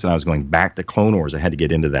Resistance and I was going back to Clone Wars, I had to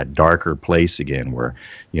get into that darker place again where,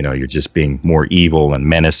 you're just being more evil and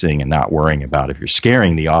menacing and not worrying about if you're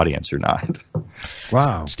scaring the audience or not.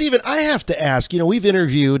 Wow. Stephen, I have to ask, we've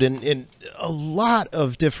interviewed in a lot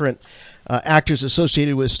of different actors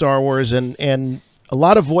associated with Star Wars and a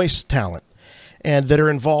lot of voice talent, and that are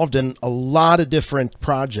involved in a lot of different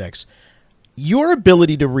projects. Your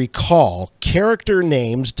ability to recall character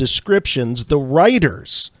names, descriptions, the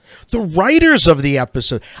writers of the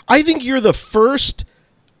episode. I think you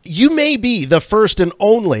may be the first and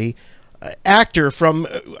only actor from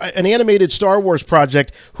an animated Star Wars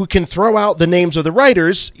project who can throw out the names of the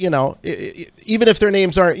writers, even if their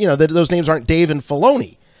names aren't, those names aren't Dave and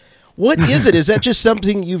Filoni. What is it? Is that just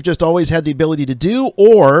something you've just always had the ability to do,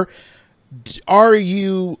 or are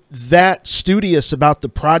you that studious about the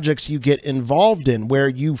projects you get involved in, where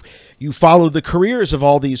you follow the careers of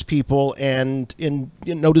all these people and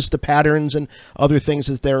notice the patterns and other things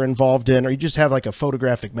that they're involved in, or you just have like a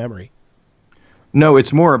photographic memory? No,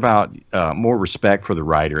 it's more about more respect for the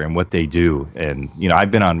writer and what they do. And,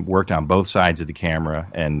 I've worked on both sides of the camera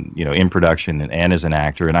and, in production and as an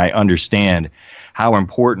actor, and I understand how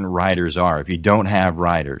important writers are. If you don't have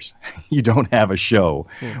writers, you don't have a show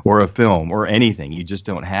or a film or anything. You just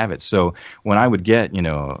don't have it. So when I would get,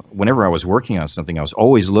 whenever I was working on something, I was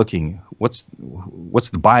always looking, what's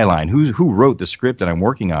the byline? Who wrote the script that I'm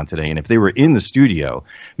working on today? And if they were in the studio,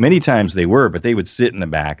 many times they were, but they would sit in the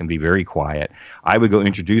back and be very quiet. I would go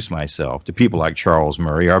introduce myself to people like Charles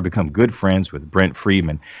Murray, or become good friends with Brent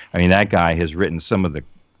Friedman. I mean, that guy has written some of the,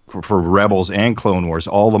 for Rebels and Clone Wars,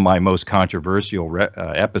 all of my most controversial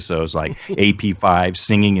episodes, like AP5,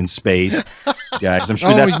 Singing in Space. Guys, I'm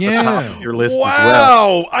sure that's at the top of your list as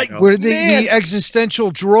well. Wow! Were the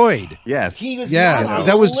existential droid? Yes. Yeah,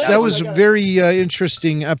 that was a very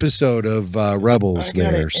interesting episode of Rebels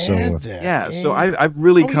there. So so I've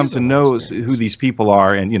really come to know who these people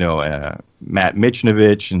are, and Matt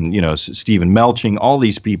Michnovich and Stephen Melching, all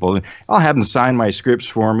these people. I'll have them sign my scripts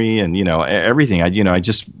for me, and everything.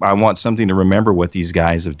 I want something to remember what these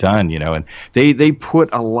guys have done. And they put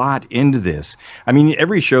a lot into this. I mean,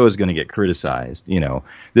 every show is going to get criticized.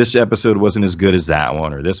 This episode wasn't as good as that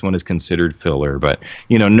one, or this one is considered filler. But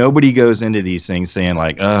nobody goes into these things saying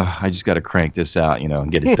like, I just got to crank this out,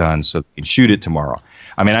 and get it done so they can shoot it tomorrow.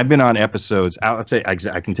 I mean, I've been on episodes. I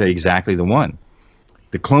can tell you exactly the one.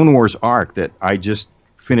 The Clone Wars arc that I just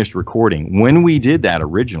finished recording, when we did that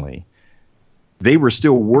originally, they were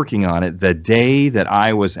still working on it the day that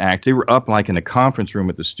I was they were up like in a conference room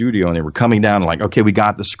at the studio, and they were coming down like, okay, we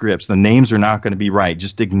got the scripts. The names are not going to be right.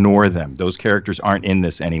 Just ignore them. Those characters aren't in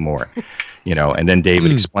this anymore. And then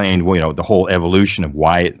David explained, the whole evolution of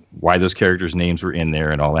why those characters' names were in there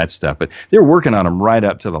and all that stuff. But they were working on them right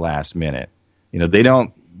up to the last minute.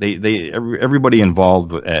 Everybody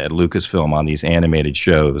involved at Lucasfilm on these animated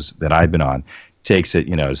shows that I've been on takes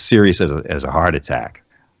it, as serious as a heart attack.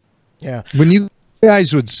 Yeah. When you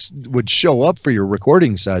guys would show up for your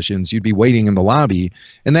recording sessions, you'd be waiting in the lobby,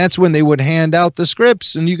 and that's when they would hand out the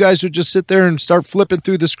scripts, and you guys would just sit there and start flipping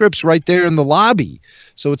through the scripts right there in the lobby.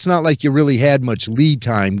 So it's not like you really had much lead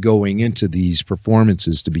time going into these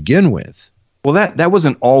performances to begin with. Well, that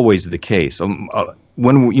wasn't always the case. Most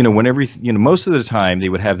of the time they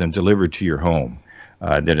would have them delivered to your home.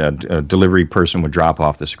 That a delivery person would drop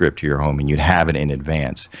off the script to your home, and you'd have it in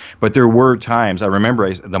advance. But there were times, I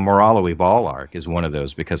remember the Moralo Eval arc is one of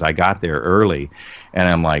those, because I got there early, and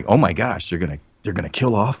I'm like, oh my gosh, they're gonna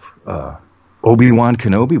kill off Obi-Wan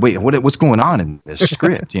Kenobi. Wait, what's going on in this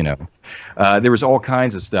script? There was all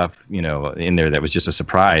kinds of stuff, in there that was just a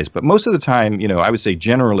surprise. But most of the time, I would say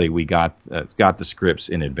generally we got the scripts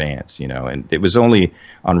in advance, and it was only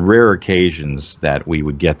on rare occasions that we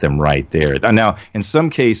would get them right there. Now, in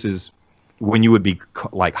some cases, when you would be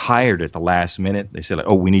like hired at the last minute, they said, like,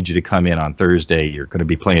 oh, we need you to come in on Thursday. You're going to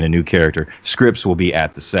be playing a new character. Scripts will be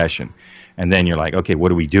at the session. And then you're like, okay,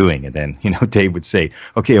 what are we doing? And then, Dave would say,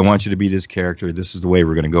 okay, I want you to be this character. This is the way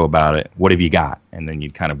we're going to go about it. What have you got? And then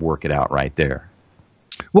you'd kind of work it out right there.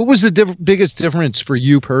 What was the biggest difference for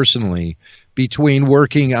you personally between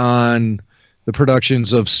working on the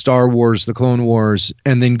productions of Star Wars, The Clone Wars,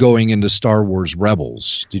 and then going into Star Wars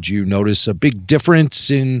Rebels? Did you notice a big difference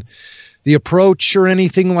in the approach or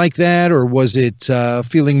anything like that? Or was it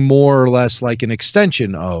feeling more or less like an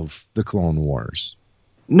extension of The Clone Wars?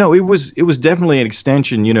 No, it was definitely an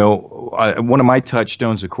extension. One of my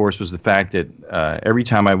touchstones, of course, was the fact that every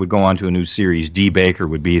time I would go on to a new series, D. Baker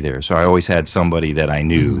would be there. So I always had somebody that I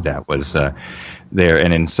knew that was there.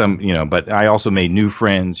 And in some, but I also made new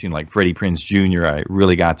friends, like Freddie Prinze Jr. I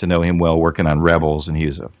really got to know him well working on Rebels, and he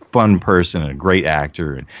was a fun person and a great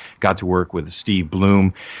actor, and got to work with Steve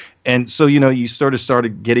Bloom. And so, you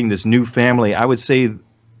started getting this new family. I would say,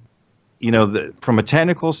 from a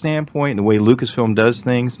technical standpoint, the way Lucasfilm does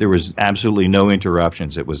things, there was absolutely no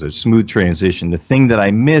interruptions. It was a smooth transition. The thing that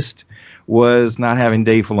I missed was not having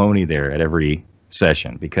Dave Filoni there at every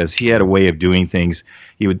session, because he had a way of doing things.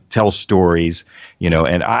 He would tell stories,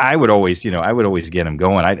 and I would always get him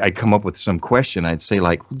going. I'd come up with some question. I'd say,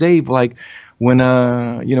 like, Dave, like, when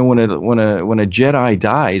a Jedi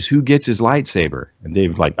dies, who gets his lightsaber? And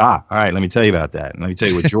David's like, all right, let me tell you about that. And let me tell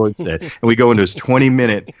you what George said. And we go into this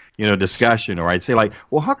 20-minute, discussion. Or I'd say, like,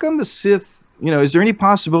 well, how come the Sith, is there any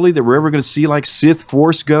possibility that we're ever going to see like Sith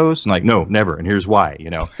Force ghosts? And like, no, never. And here's why,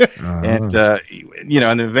 And,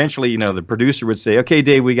 and eventually, the producer would say, okay,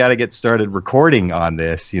 Dave, we got to get started recording on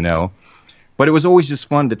this, But it was always just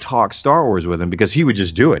fun to talk Star Wars with him, because he would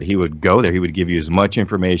just do it. He would go there. He would give you as much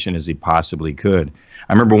information as he possibly could.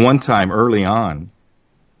 I remember one time early on,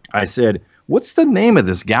 I said, what's the name of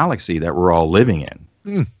this galaxy that we're all living in?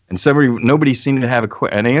 And nobody seemed to have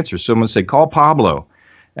an answer. Someone said, call Pablo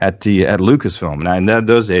at Lucasfilm. And in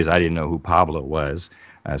those days, I didn't know who Pablo was.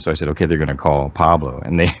 So I said, okay, they're going to call Pablo.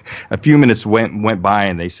 And a few minutes went by,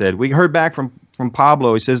 and they said, we heard back from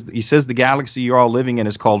Pablo. He says the galaxy you're all living in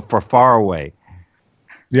is called Far Away.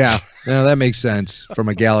 Yeah, that makes sense. From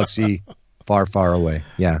a galaxy Far, far away.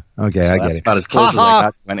 Yeah. Okay, So I get that's it. about as close as I Ha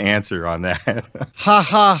got to an answer on that. ha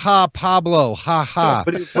ha ha, Pablo. Ha ha.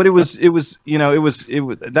 But it was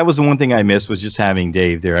that was the one thing I missed, was just having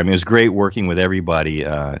Dave there. I mean, it was great working with everybody,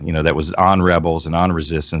 that was on Rebels and on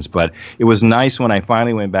Resistance. But it was nice when I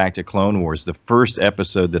finally went back to Clone Wars. The first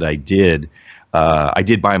episode that I did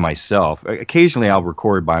by myself. Occasionally, I'll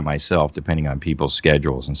record by myself, depending on people's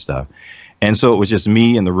schedules and stuff. And so it was just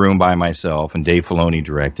me in the room by myself and Dave Filoni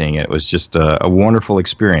directing. It was just a wonderful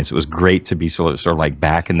experience. It was great to be sort of like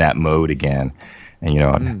back in that mode again,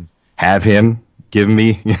 and have him give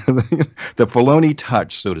me the Filoni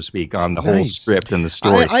touch, so to speak, on the whole script and the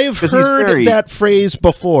story. I have heard that phrase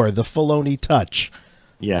before, the Filoni touch.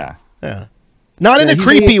 Yeah. Not in a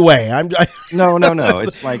creepy way. No.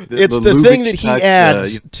 It's like it's the thing that he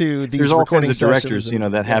adds to these. There's all kinds of recording directors,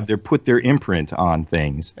 that have put their imprint on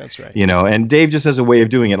things. That's right. And Dave just has a way of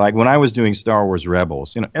doing it. Like when I was doing Star Wars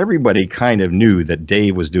Rebels, everybody kind of knew that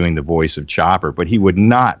Dave was doing the voice of Chopper, but he would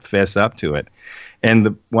not fess up to it.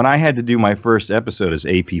 And when I had to do my first episode as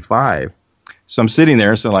AP5, so I'm sitting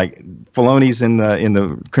there, so like Filoni's in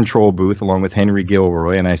the control booth along with Henry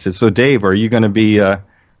Gilroy, and I said, "So Dave, are you going to be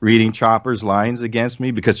reading Chopper's lines against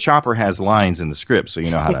me?" Because Chopper has lines in the script, so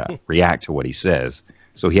you know how to react to what he says.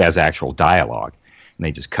 So he has actual dialogue, and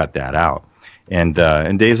they just cut that out. And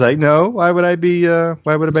Dave's like, "No, why would I be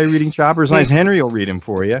reading Chopper's lines? Henry will read them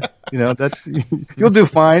for you. That's you'll do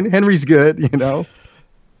fine. Henry's good.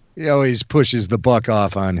 He always pushes the buck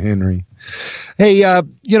off on Henry. Hey,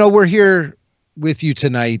 we're here with you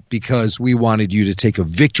tonight because we wanted you to take a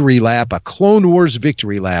victory lap, a Clone Wars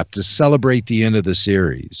victory lap, to celebrate the end of the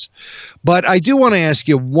series. But I do want to ask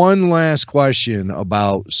you one last question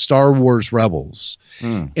about Star Wars Rebels,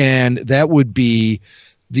 and that would be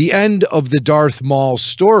the end of the Darth Maul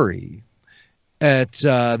story. And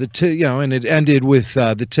it ended with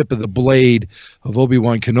the tip of the blade of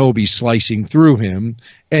Obi-Wan Kenobi slicing through him,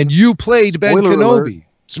 and you played Ben Kenobi.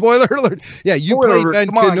 Spoiler alert! Yeah, you played Ben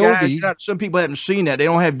Kenobi. Guys, some people haven't seen that. They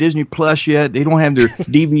don't have Disney Plus yet. They don't have their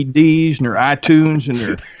DVDs and their iTunes and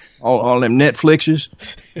their all them Netflixes.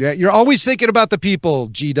 Yeah, you're always thinking about the people,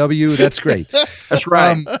 GW. That's great. That's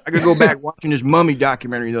right. I could go back watching this Mummy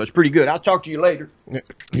documentary though. It's pretty good. I'll talk to you later.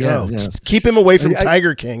 Yeah. Keep him away from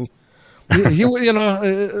Tiger King. He would,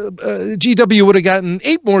 GW would have gotten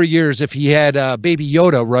 8 more years if he had Baby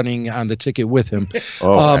Yoda running on the ticket with him.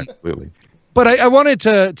 Oh, absolutely. But I wanted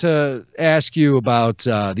to ask you about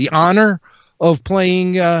the honor of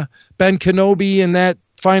playing Ben Kenobi in that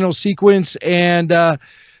final sequence, and how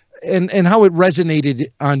it resonated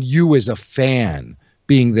on you as a fan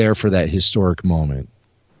being there for that historic moment.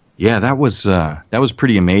 Yeah, that was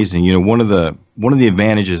pretty amazing. One of the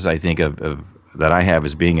advantages I think of that I have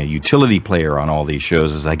as being a utility player on all these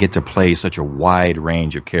shows is I get to play such a wide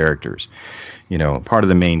range of characters. Part of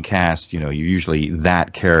the main cast, you're usually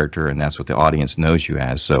that character, and that's what the audience knows you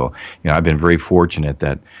as. So, I've been very fortunate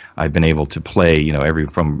that I've been able to play,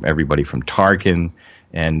 everybody from Tarkin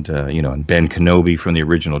and, and Ben Kenobi from the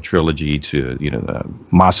original trilogy to, the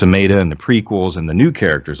Masameda and the prequels and the new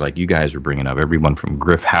characters like you guys are bringing up, everyone from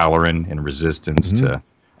Griff Halloran in Resistance to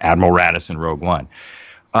Admiral Raddus in Rogue One.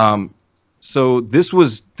 So this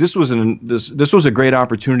was a great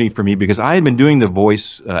opportunity for me because I had been doing the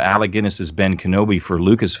voice Alec Guinness's Ben Kenobi for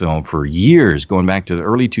Lucasfilm for years, going back to the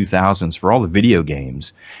early 2000s for all the video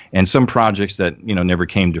games and some projects that never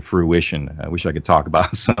came to fruition. I wish I could talk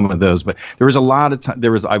about some of those, but there was a lot of time.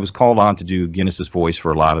 I was called on to do Guinness's voice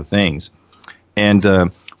for a lot of things,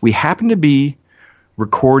 and we happened to be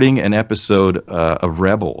recording an episode of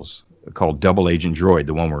Rebels called Double Agent Droid,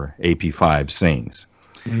 the one where AP5 sings.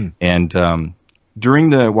 And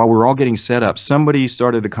while we were all getting set up, somebody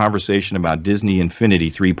started a conversation about Disney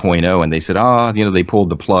Infinity 3.0, and they said, they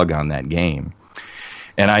pulled the plug on that game.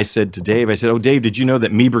 And I said to Dave, "Oh, Dave, did you know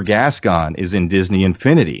that Meeber Gascon is in Disney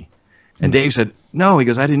Infinity?" And Dave said, "No." He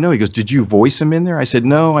goes, "I didn't know." He goes, "Did you voice him in there?" I said,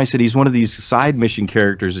 "No." I said, "He's one of these side mission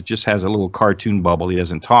characters that just has a little cartoon bubble. He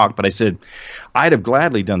doesn't talk." But I said, "I'd have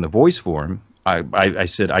gladly done the voice for him." I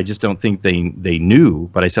said, I just don't think they knew,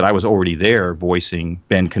 but I said I was already there voicing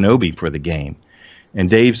Ben Kenobi for the game.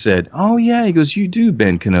 And Dave said, "Oh, yeah." He goes, "You do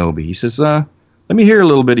Ben Kenobi." He says, "Let me hear a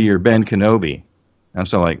little bit of your Ben Kenobi." I'm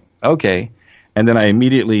so like, okay. And then I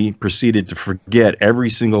immediately proceeded to forget every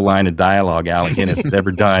single line of dialogue Alec Guinness has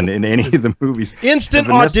ever done in any of the movies. Instant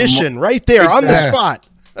audition right there on the spot.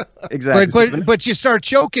 Exactly. But you start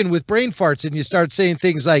choking with brain farts, and you start saying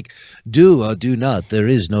things like, "Do or do not. There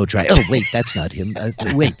is no try." Oh, wait, that's not him.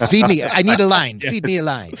 Wait, feed me. I need a line. Feed me a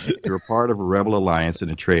line. You're a part of a rebel alliance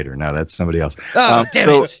and a traitor. Now that's somebody else. Oh, damn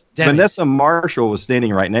it. Vanessa Marshall was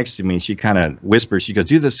standing right next to me, and she kind of whispers. She goes,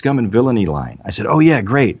 "Do the scum and villainy line." I said, "Oh yeah,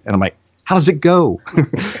 great." And I'm like, "How does it go?"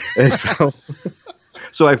 And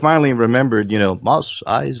so I finally remembered, Moss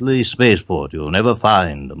Isley Spaceport, you'll never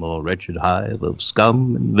find a more wretched hive of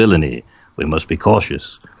scum and villainy. We must be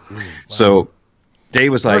cautious. Wow. So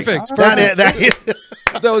Dave was like, perfect.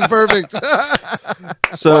 That was perfect.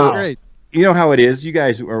 So great. You know how it is. You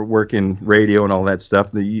guys are working radio and all that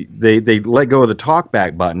stuff. They let go of the talk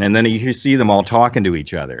back button, and then you see them all talking to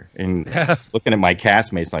each other and looking at my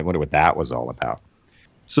castmates like, I wonder what that was all about.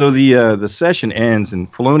 So the session ends, and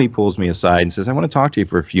Filoni pulls me aside and says, "I want to talk to you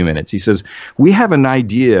for a few minutes." He says, "We have an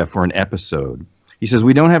idea for an episode." He says,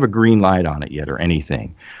 "We don't have a green light on it yet or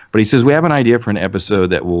anything, but he says we have an idea for an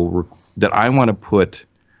episode that I want to put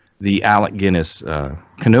the Alec Guinness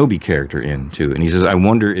Kenobi character into." And he says, "I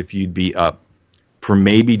wonder if you'd be up for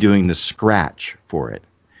maybe doing the scratch for it."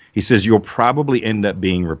 He says, "You'll probably end up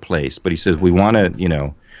being replaced, but he says we want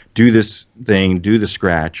to do this thing, do the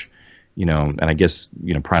scratch." And I guess,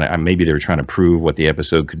 maybe they were trying to prove what the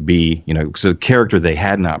episode could be, because the character they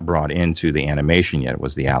had not brought into the animation yet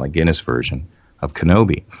was the Alec Guinness version of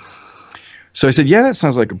Kenobi. So I said, yeah, that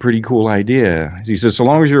sounds like a pretty cool idea. He said, so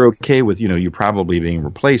long as you're okay with, you probably being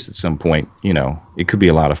replaced at some point, it could be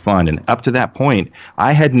a lot of fun. And up to that point,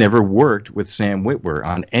 I had never worked with Sam Witwer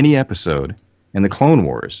on any episode in the Clone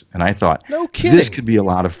Wars. And I thought, no kidding, this could be a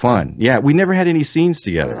lot of fun. Yeah, we never had any scenes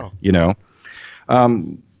together,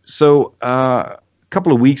 So a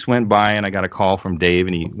couple of weeks went by, and I got a call from Dave,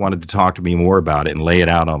 and he wanted to talk to me more about it and lay it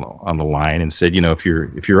out on the line, and said, if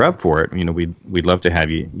you're up for it, we'd love to have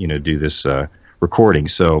you, do this recording.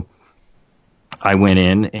 So I went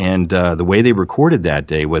in, and the way they recorded that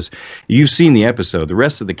day was, you've seen the episode. The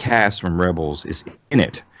rest of the cast from Rebels is in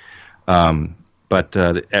it, but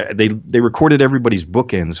they recorded everybody's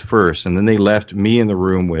bookends first, and then they left me in the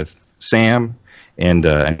room with Sam and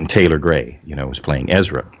Taylor Gray, was playing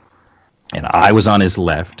Ezra. And I was on his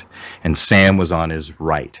left, and Sam was on his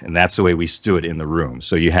right. And that's the way we stood in the room.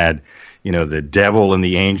 So you had, the devil and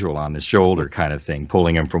the angel on the shoulder kind of thing,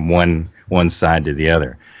 pulling him from one side to the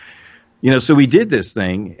other. So we did this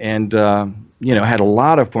thing and, had a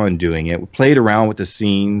lot of fun doing it. We played around with the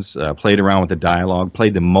scenes, played around with the dialogue,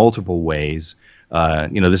 played them multiple ways.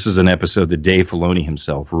 This is an episode that Dave Filoni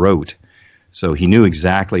himself wrote. So he knew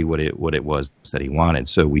exactly what it was that he wanted.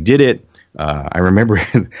 So we did it. I remember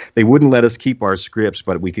they wouldn't let us keep our scripts,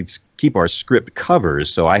 but we could keep our script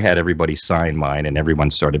covers. So I had everybody sign mine, and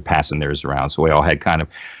everyone started passing theirs around. So we all had kind of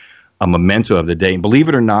a memento of the day. And believe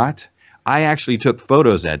it or not, I actually took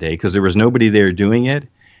photos that day because there was nobody there doing it.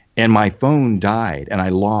 And my phone died, and I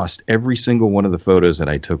lost every single one of the photos that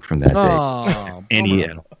I took from that day.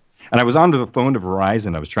 And I was on the phone to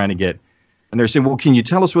Verizon. I was trying to get, and they're saying, well, can you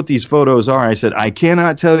tell us what these photos are? I said, I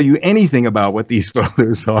cannot tell you anything about what these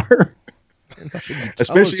photos are.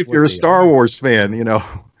 Especially if you're a Star Wars fan,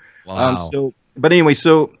 Wow. But anyway,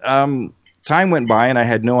 time went by, and I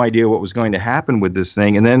had no idea what was going to happen with this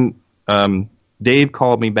thing. And then Dave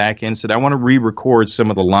called me back in and said, I want to re-record some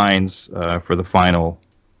of the lines for the final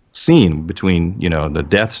scene between, the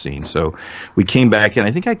death scene. So we came back in.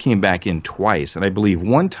 I think I came back in twice, and I believe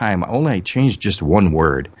one time I changed just one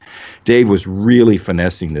word. Dave was really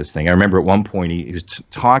finessing this thing. I remember at one point he was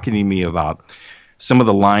talking to me about some of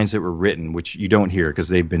the lines that were written, which you don't hear because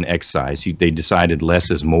they've been excised. They decided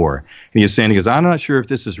less is more. And he was saying, I'm not sure if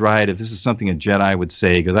this is right, if this is something a Jedi would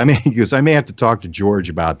say. He goes, I may have to talk to George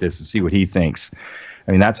about this and see what he thinks.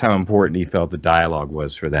 I mean, that's how important he felt the dialogue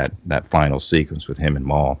was for that final sequence with him and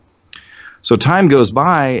Maul. So time goes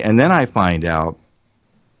by, and then I find out,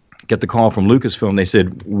 get the call from Lucasfilm. They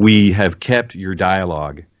said, we have kept your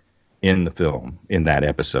dialogue in the film, in that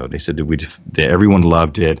episode. They said that everyone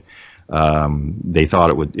loved it. They thought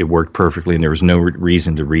it worked perfectly, and there was no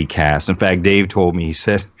reason to recast. In fact, Dave told me, he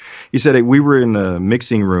said we were in the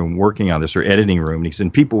mixing room working on this, or editing room, and he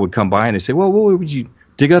said people would come by and they say, well, would you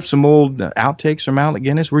dig up some old outtakes from Alec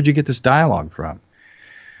Guinness? Where'd you get this dialogue from?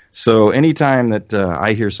 So anytime that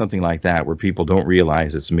I hear something like that, where people don't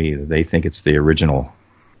realize it's me, that they think it's the original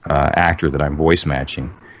actor that I'm voice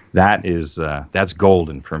matching, that's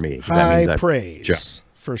golden for me. High praise,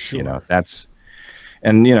 for sure.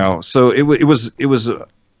 So it was a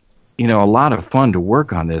lot of fun to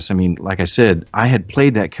work on this. I mean, like I said, I had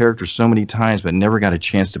played that character so many times, but never got a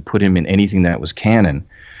chance to put him in anything that was canon.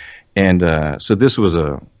 And so this was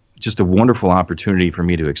just a wonderful opportunity for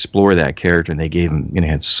me to explore that character, and they gave him,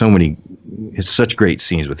 had such great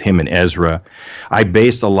scenes with him and Ezra. I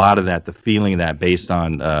based a lot of that, the feeling of that, based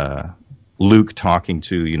on Luke talking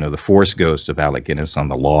to, the Force ghost of Alec Guinness on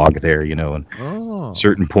the log there, and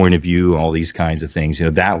certain point of view, all these kinds of things.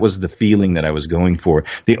 That was the feeling that I was going for.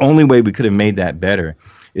 The only way we could have made that better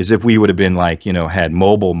is if we would have been like, had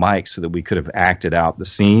mobile mics so that we could have acted out the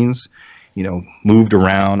scenes, moved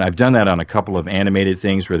around. I've done that on a couple of animated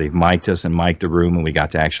things where they've mic'd us and mic'd the room, and we got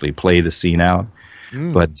to actually play the scene out.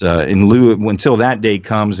 But until that day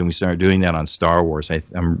comes and we start doing that on Star Wars,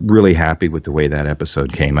 I'm really happy with the way that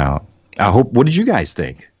episode came out. What did you guys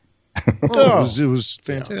think? It was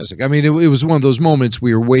fantastic. Yeah. I mean, it was one of those moments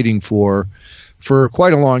we were waiting for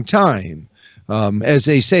quite a long time. As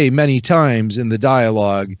they say many times in the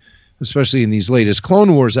dialogue, especially in these latest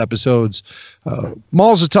Clone Wars episodes,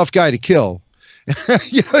 Maul's a tough guy to kill.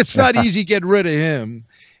 It's not easy getting rid of him.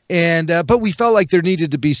 But we felt like there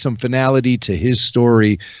needed to be some finality to his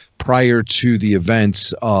story prior to the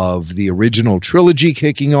events of the original trilogy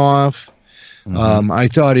kicking off. I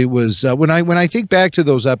thought it was when I think back to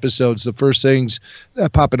those episodes, the first things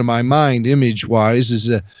that pop into my mind, image-wise, is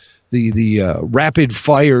the rapid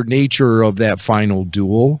fire nature of that final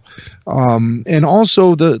duel, and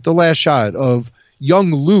also the last shot of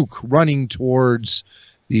young Luke running towards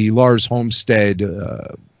the Lars Homestead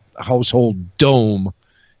household dome,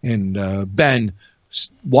 and Ben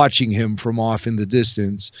watching him from off in the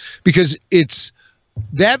distance, because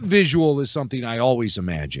that visual is something I always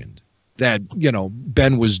imagined. That,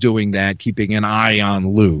 Ben was doing that, keeping an eye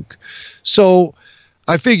on Luke. So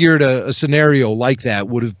I figured a scenario like that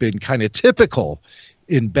would have been kind of typical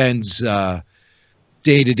in Ben's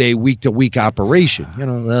day-to-day, week-to-week operation.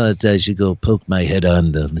 It's I should go poke my head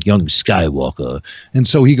on the young Skywalker. And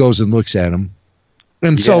so he goes and looks at him.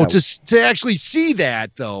 And so to actually see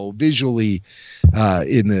that, though, visually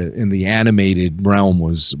in the animated realm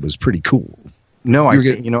was pretty cool. No,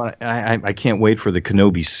 I can't wait for the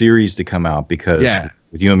Kenobi series to come out, because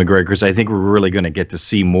with Ewan McGregor, because I think we're really going to get to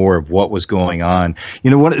see more of what was going on.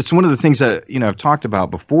 It's one of the things that I've talked about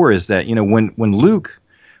before, is that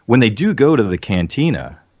when they do go to the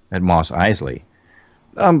cantina at Mos Eisley,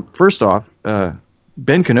 first off,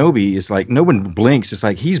 Ben Kenobi is like, no one blinks. It's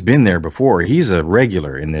like he's been there before. He's a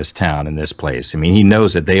regular in this town, in this place. I mean, he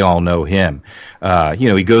knows that they all know him.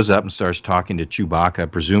 He goes up and starts talking to Chewbacca,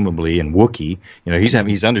 presumably, and Wookiee.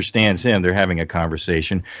 He understands him. They're having a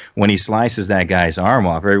conversation. When he slices that guy's arm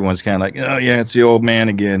off, everyone's kind of like, oh, yeah, it's the old man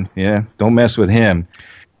again. Yeah, don't mess with him.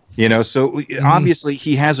 So obviously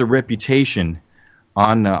he has a reputation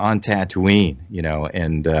on Tatooine,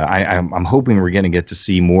 and I'm hoping we're going to get to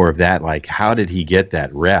see more of that. Like, how did he get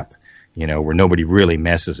that rep, where nobody really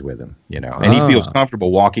messes with him, and he feels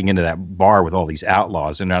comfortable walking into that bar with all these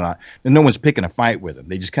outlaws, and no one's picking a fight with him.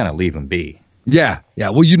 They just kind of leave him be. Yeah.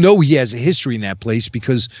 Well, he has a history in that place,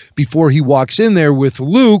 because before he walks in there with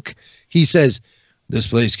Luke, he says, this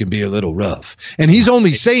place can be a little rough. And he's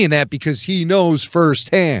only saying that because he knows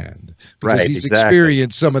firsthand, because he's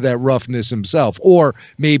experienced some of that roughness himself, or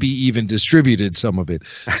maybe even distributed some of it.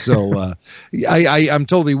 So I'm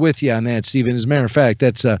totally with you on that, Stephen. As a matter of fact,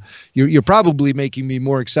 that's you're probably making me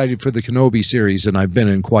more excited for the Kenobi series than I've been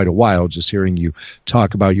in quite a while, just hearing you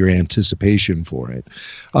talk about your anticipation for it.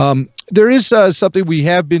 There is something we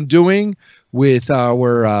have been doing with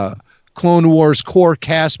our Clone Wars core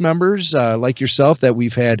cast members like yourself that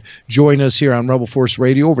we've had join us here on Rebel Force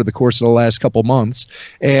Radio over the course of the last couple months.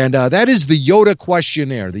 And that is the Yoda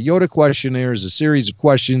Questionnaire. The Yoda Questionnaire is a series of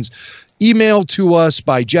questions emailed to us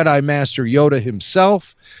by Jedi Master Yoda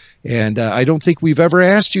himself. And I don't think we've ever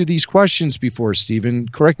asked you these questions before, Stephen.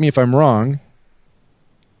 Correct me if I'm wrong.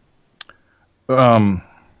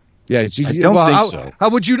 Yeah, I don't think so. How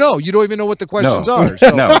would you know? You don't even know what the questions are.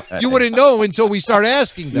 So you wouldn't know until we start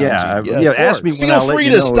asking them. Ask me when Feel free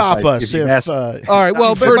to stop us. All right,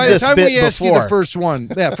 well, but by the time we ask you the first one,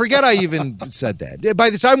 forget I even said that. By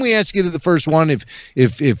the time we ask you the first one,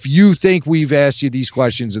 if you think we've asked you these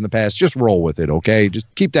questions in the past, just roll with it, okay?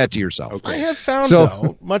 Just keep that to yourself. Okay. I have found,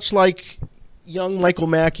 though, much like young Michael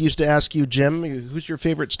Mack used to ask you, Jim, who's your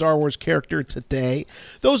favorite Star Wars character today?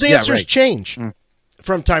 Those answers change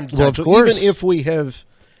from time to time. Well, so even if we have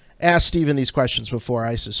asked Stephen these questions before,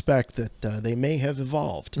 I suspect that they may have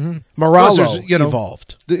evolved. Moralo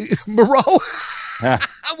evolved. Moralo.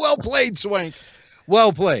 Well played, Swank.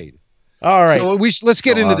 Well played. All right. So let's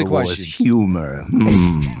get into the questions. Humor.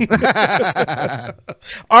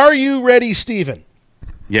 Are you ready, Stephen?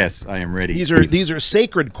 Yes, I am ready. These are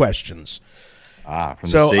sacred questions. From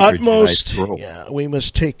So the sacred utmost, Jedi scroll. yeah, we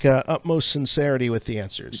must take utmost sincerity with the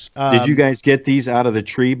answers. Did you guys get these out of the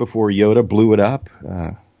tree before Yoda blew it up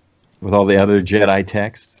with all the other Jedi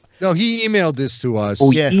texts? No, he emailed this to us.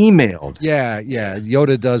 Oh, Yeah. he emailed. Yeah.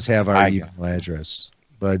 Yoda does have our I email got address,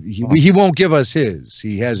 but he won't give us his.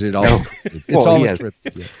 He has it all. It's Well, all he has-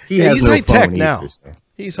 encrypted. Yeah. He Yeah, has he's no high tech phone now. either, so.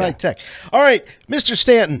 He's high tech. All right, Mr.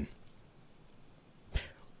 Stanton,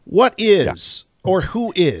 what is or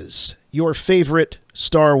who is your favorite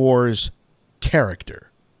Star Wars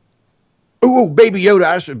character? Oh, Baby Yoda.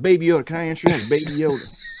 I said Baby Yoda. Can I answer that? Baby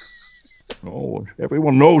Yoda. Oh,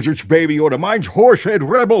 everyone knows it's Baby Yoda. Mine's Horsehead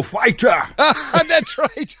Rebel Fighter. That's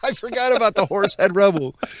right. I forgot about the Horsehead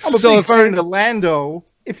Rebel. I'm a So big if I fan of Lando.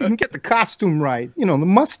 If you can get the costume right, the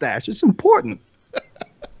mustache, it's important.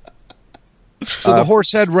 So the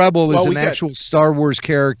Horsehead Rebel is well, we an got- actual Star Wars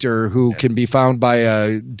character who can be found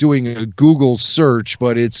by doing a Google search,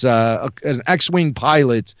 but it's an X-wing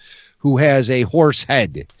pilot who has a horse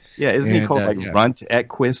head. Yeah, isn't he And, called like yeah. Runt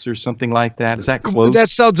Equus or something like that? Is that close?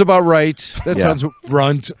 That sounds about right. That Yeah. sounds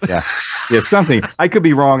runt. yeah, something. I could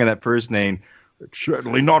be wrong in that first name. It's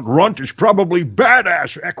certainly not Runt. It's probably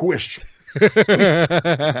Badass Equus.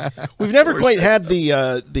 We've never quite had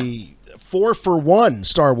the 4-for-1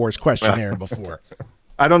 Star Wars questionnaire before.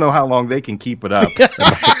 I don't know how long they can keep it up.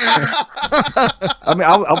 I mean,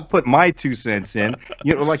 I'll put my 2 cents in.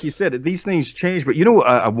 Like you said, these things change. But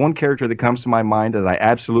one character that comes to my mind that I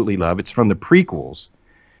absolutely love. It's from the prequels.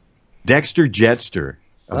 Dexter Jetster.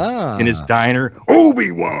 In his diner.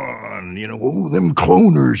 Obi-Wan. Them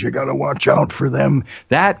cloners. You got to watch out for them.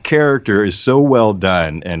 That character is so well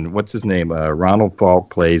done. And what's his name? Ronald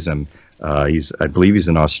Falk plays him. I believe he's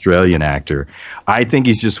an Australian actor. I think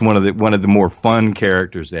he's just one of the more fun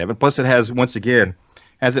characters they have. And plus, it has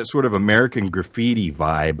that sort of American Graffiti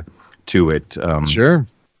vibe to it. Sure.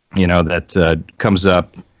 That comes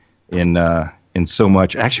up in so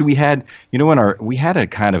much. Actually, we had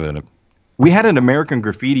an American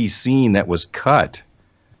Graffiti scene that was cut.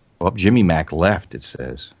 Well, Jimmy Mack left. It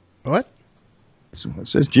says. What? It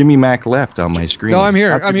says Jimmy Mack left on my screen. No, I'm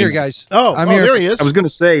here. I'm here, guys. I'm here. There he is. I was going to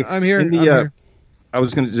say. I'm here. I'm here. I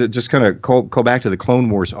was going to just kind of call back to the Clone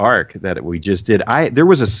Wars arc that we just did. There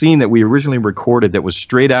was a scene that we originally recorded that was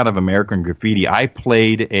straight out of American Graffiti. I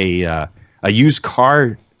played a used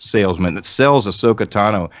car salesman that sells Ahsoka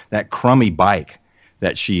Tano that crummy bike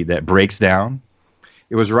that breaks down.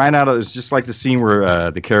 It was right out of. It's just like the scene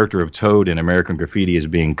where the character of Toad in American Graffiti is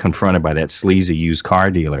being confronted by that sleazy used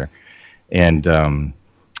car dealer. And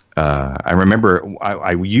I remember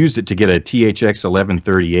I used it to get a THX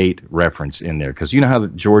 1138 reference in there. Because you know how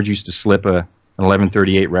George used to slip an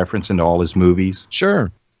 1138 reference into all his movies?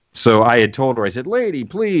 Sure. So I had told her, I said, lady,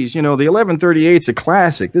 please, the 1138's a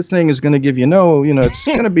classic. This thing is going to give it's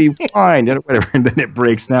going to be fine, whatever. And then it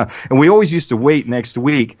breaks down. And we always used to wait next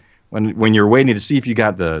week when you're waiting to see if you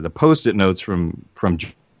got the Post-it notes from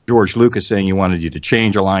George Lucas saying you wanted you to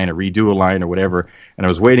change a line or redo a line or whatever. And I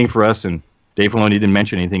was waiting for us, and Dave Filoni didn't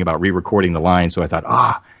mention anything about re-recording the line, so I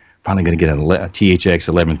thought, finally going to get a THX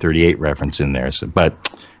 1138 reference in there. So, but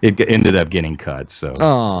it ended up getting cut. So,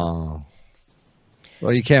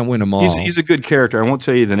 well, you can't win them all. he's a good character. I won't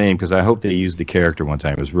tell you the name because I hope they used the charter one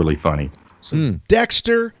time. It was really funny. So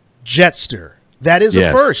Dexter Jetster. That is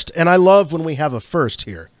a first, and I love when we have a first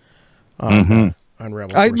here on Rebel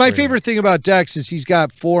Force My Radio. favorite thing about Dex is he's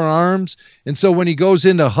got 4 arms, and so when he goes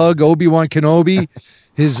in to hug Obi-Wan Kenobi,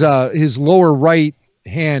 his lower right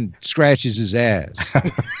hand scratches his ass.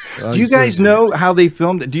 Do you guys know how they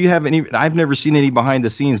filmed it? Do you have any? I've never seen any behind the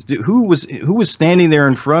scenes. Who was standing there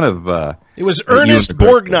in front of? It was Ernest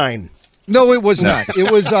Borgnine. No, it was not.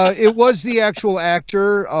 It was the actual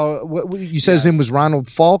actor. You said his name was Ronald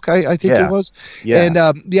Falk, I think it was. Yeah. And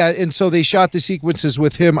and so they shot the sequences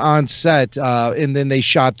with him on set, and then they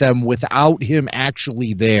shot them without him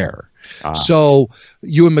actually there. So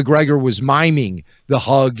Ewan McGregor was miming the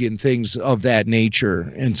hug and things of that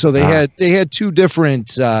nature, and so they had 2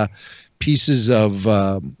 different pieces of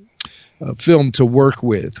film to work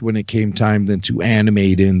with when it came time then to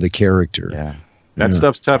animate in the character. Yeah. That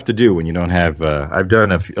stuff's tough to do when you don't have. I've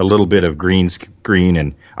done a little bit of green screen,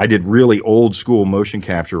 and I did really old school motion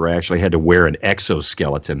capture where I actually had to wear an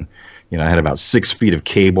exoskeleton. I had about 6 feet of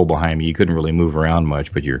cable behind me. You couldn't really move around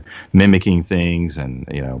much, but you're mimicking things and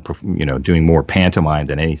doing more pantomime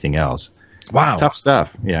than anything else. Wow, tough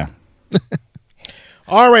stuff. Yeah.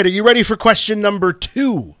 All right, are you ready for question number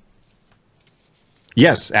 2?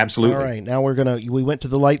 Yes, absolutely. All right, now we went to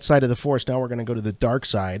the light side of the Force. Now we're gonna go to the dark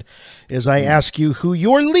side, as I ask you who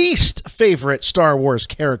your least favorite Star Wars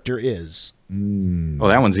character is. Oh,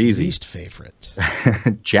 that one's easy. Least favorite.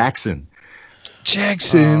 Jackson.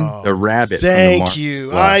 Jackson. The rabbit. Thank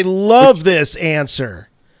you. I love this answer.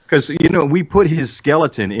 Because we put his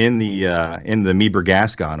skeleton in the Meeber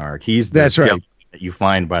Gascon arc. He's the That's right. skeleton that you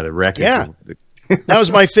find by the wreckage. Yeah. That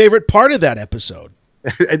was my favorite part of that episode.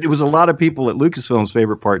 It was a lot of people at Lucasfilm's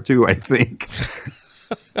favorite part too, I think.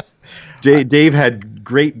 Dave had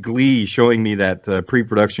great glee showing me that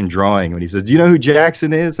pre-production drawing when he says, "Do you know who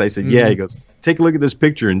Jackson is?" I said, "Yeah." He goes, "Take a look at this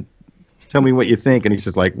picture and tell me what you think." And he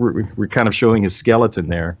says, "Like we're kind of showing his skeleton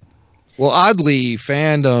there." Well, oddly,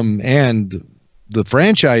 fandom and the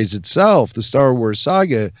franchise itself, the Star Wars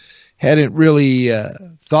saga, hadn't really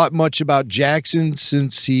thought much about Jackson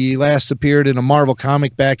since he last appeared in a Marvel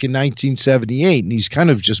comic back in 1978. And he's kind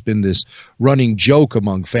of just been this running joke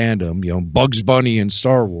among fandom, Bugs Bunny and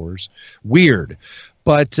Star Wars. Weird.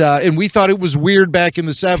 But and we thought it was weird back in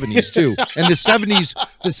the 70s too. And the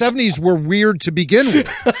 70s were weird to begin with.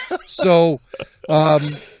 So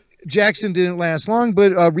Jackson didn't last long,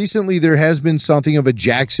 but recently there has been something of a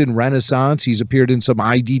Jackson renaissance. He's appeared in some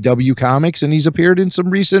IDW comics, and he's appeared in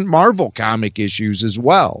some recent Marvel comic issues as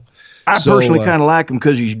well. I personally kind of like him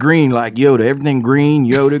because he's green like Yoda. Everything green,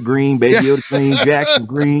 Yoda green, Baby Yoda green, Jackson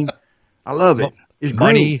green. I love it. It's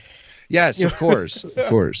money. green. Yes, of course. Of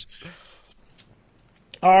course.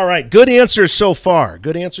 All right. Good answers so far.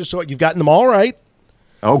 Good answers. So you've gotten them all right.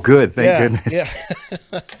 Oh, good. Thank goodness.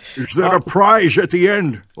 Yeah. Is there a prize at the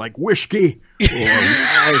end, like whiskey or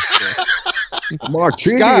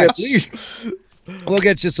martini Scotch. at least? We'll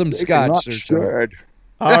get you some scotch. Sir John.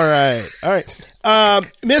 All right. All right.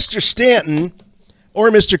 Mr. Stanton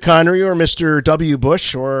or Mr. Connery or Mr. W.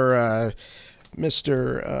 Bush or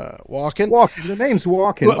Mr. Walken. Walken. The name's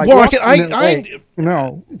Walken. Well, Like Walken,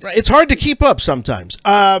 it's hard to keep up sometimes.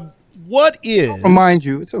 What is... Remind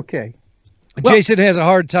you, it's okay. Well, Jason has a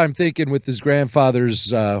hard time thinking with his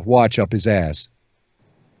grandfather's watch up his ass.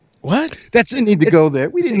 What? We didn't need to go there.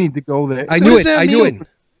 We didn't need to go there. I knew it. I knew it.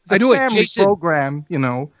 It's a I knew it, family Jason. program,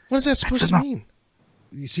 What is that supposed to mean?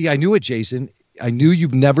 You see, I knew it, Jason. I knew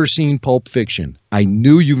you've never seen Pulp Fiction. I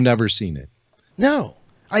knew you've never seen it. No.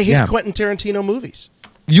 I hate Quentin Tarantino movies.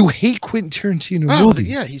 You hate Quentin Tarantino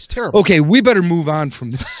movies? Yeah, he's terrible. Okay, we better move on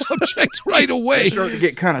from this subject right away. It's starting to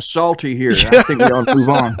get kind of salty here. I think we ought to move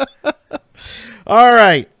on. All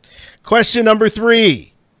right. Question number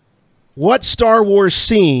 3. What Star Wars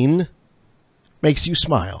scene makes you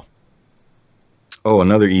smile? Oh,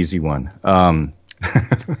 another easy one. And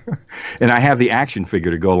I have the action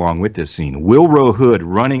figure to go along with this scene. Wilro Hood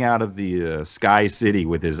running out of the Sky City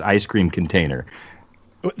with his ice cream container.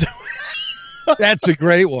 That's a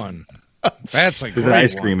great one. That's a great an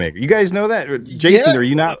ice cream maker. You guys know that? Jason, are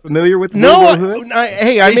you not familiar with No, Wilro Hood?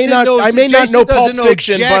 I may not know Pulp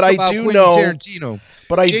Fiction, but I do know Tarantino.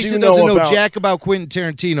 But I Jason do know doesn't know about jack about Quentin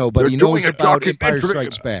Tarantino, but he knows about Empire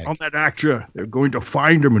Strikes Back. On that actor, they're going to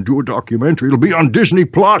find him and do a documentary. It'll be on Disney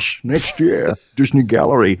Plus next year. Disney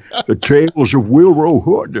Gallery, The Tales of Wilro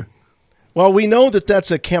Hood. Well, we know that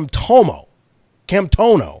that's a Camtono.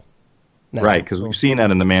 Now. Right, because we've seen that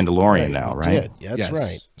in The Mandalorian now, right? Yeah, that's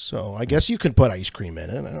right. So I guess you can put ice cream in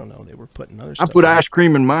it. I don't know. They were putting other stuff. I put ice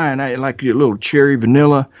cream in mine. I like a little cherry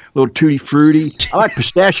vanilla, a little tutti fruity. I like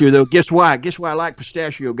pistachio, though. Guess why? Guess why I like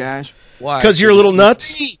pistachio, guys? Why? Because you're little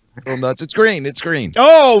nuts? Little nuts. It's green. It's green.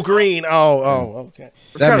 Oh, green. Oh, okay.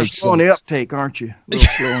 We're kind of slow on the uptake, aren't you?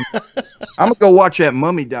 I'm going to go watch that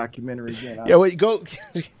Mummy documentary again. Yeah, well, go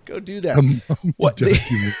do that.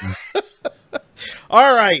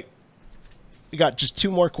 All right. We got just 2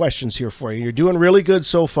 more questions here for you. You're doing really good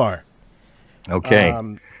so far. Okay.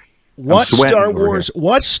 What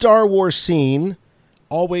Star Wars scene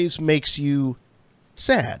always makes you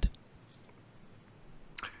sad?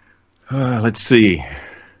 Let's see.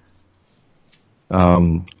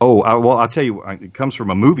 I'll tell you. It comes from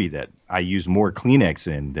a movie that I use more Kleenex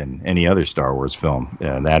in than any other Star Wars film.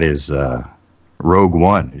 That is Rogue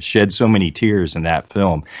One. It shed so many tears in that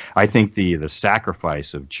film. I think the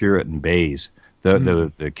sacrifice of Chirrut and Baze,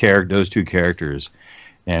 those 2 characters,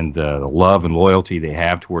 and the love and loyalty they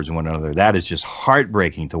have towards one another, that is just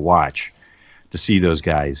heartbreaking to watch. To see those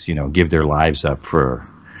guys, give their lives up for,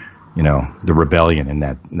 the rebellion in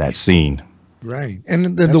that scene. Right,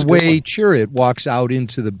 and the way Chirrut walks out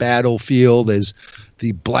into the battlefield as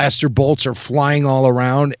the blaster bolts are flying all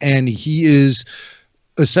around, and he is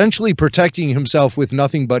essentially protecting himself with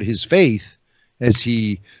nothing but his faith as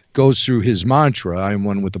he goes through his mantra, I am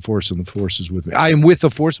one with the Force and the Force is with me. I am with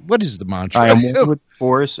the Force. What is the mantra? I am one with the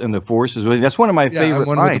Force and the Force is with me. That's one of my favorite I'm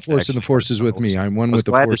one with the Force and the Force is with me. I'm one with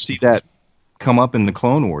the Force. I was glad to see that come up in the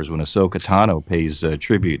Clone Wars when Ahsoka Tano pays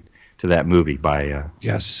tribute to that movie by...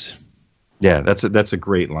 yes. Yeah, that's a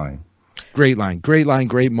great line. Great line. Great line.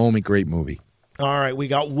 Great moment. Great movie. All right, we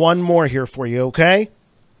got one more here for you, okay?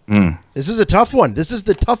 Mm. This is a tough one. This is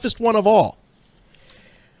the toughest one of all.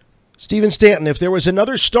 Stephen Stanton, if there was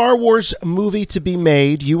another Star Wars movie to be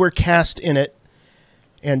made, you were cast in it,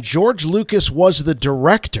 and George Lucas was the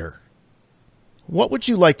director, what would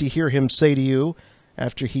you like to hear him say to you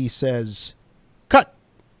after he says, cut,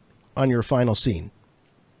 on your final scene?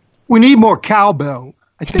 We need more cowbell.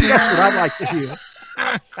 I think that's what I'd like to hear.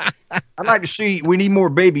 I'd like to see, we need more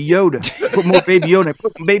Baby Yoda. Put more Baby Yoda.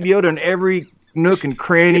 Put Baby Yoda in every nook and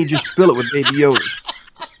cranny. Just fill it with Baby Yodas.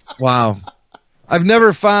 Wow. I've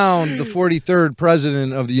never found the 43rd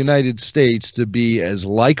president of the United States to be as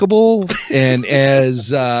likable and as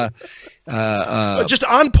just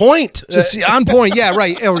on point. Just on point. Yeah,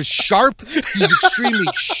 right. Or sharp. He's extremely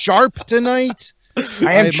sharp tonight.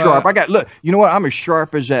 I am sharp. Look, you know what? I'm as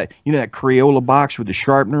sharp as that, that Crayola box with the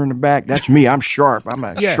sharpener in the back. That's me. I'm sharp. I'm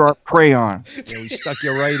a sharp crayon. Yeah, we stuck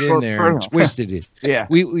you right in there and twisted it. Yeah.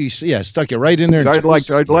 We stuck you right in there. And I'd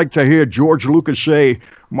like to hear George Lucas say,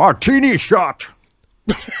 "Martini shot."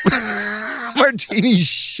 Martini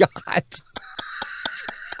shot.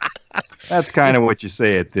 That's kind of what you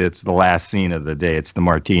say. It's the last scene of the day. It's the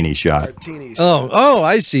martini shot. Martini shot. Oh,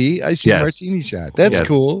 I see. Yes. Martini shot. That's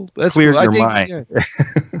cool. That's cleared cool. your mind.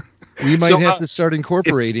 We might have to start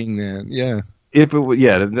incorporating that. Yeah. If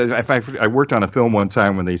I worked on a film one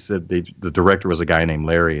time when they said the director was a guy named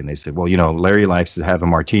Larry, and they said, well, Larry likes to have a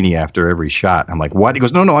martini after every shot. I'm like, what? He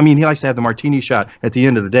goes, no, I mean, he likes to have the martini shot at the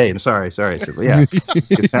end of the day. And sorry. I said, well, yeah.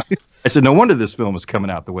 I said, no wonder this film is coming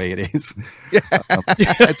out the way it is.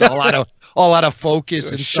 It's a lot of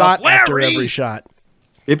focus and shot stuff. after every shot.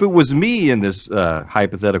 If it was me in this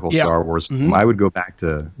hypothetical Star Wars film, I would go back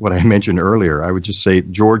to what I mentioned earlier. I would just say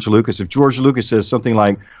George Lucas. If George Lucas says something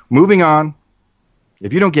like, moving on,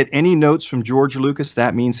 if you don't get any notes from George Lucas,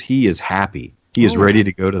 that means he is happy. He is ready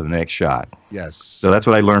to go to the next shot. Yes. So that's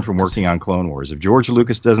what I learned from working on Clone Wars. If George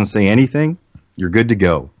Lucas doesn't say anything, you're good to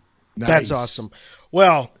go. Nice. That's awesome.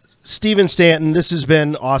 Well, Stephen Stanton, this has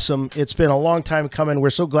been awesome. It's been a long time coming. We're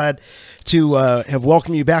so glad to have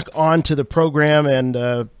welcomed you back onto the program.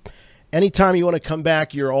 And anytime you want to come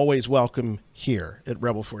back, you're always welcome here at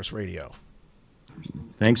Rebel Force Radio.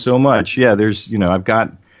 Thanks so much. Yeah, there's, I've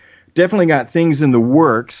definitely got things in the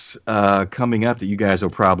works coming up that you guys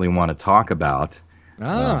will probably want to talk about.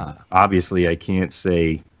 Obviously, I can't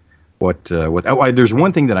say what there's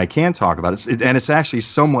one thing that I can talk about, and it's actually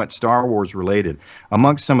somewhat Star Wars related.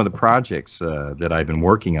 Amongst some of the projects that I've been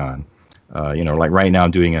working on, like right now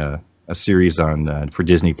I'm doing a series on for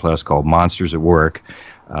Disney Plus called Monsters at Work.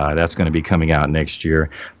 That's going to be coming out next year.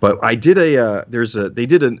 But I did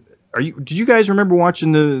did you guys remember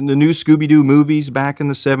watching the new Scooby-Doo movies back in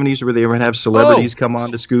the 70s where they would have celebrities come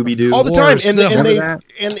on to Scooby-Doo? All the time.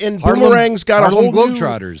 And Boomerang's got a whole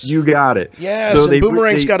Globetrotters. You got it. Yes, so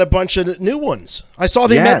Boomerang's got a bunch of new ones. I saw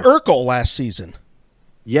they met Urkel last season.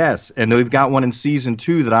 Yes, and they've got one in season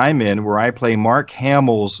 2 that I'm in where I play Mark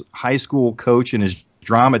Hamill's high school coach and his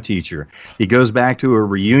drama teacher. He goes back to a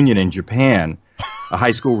reunion in Japan. A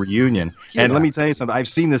high school reunion. Yeah. And let me tell you something. I've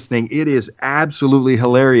seen this thing. It is absolutely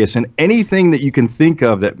hilarious. And anything that you can think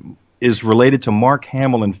of that is related to Mark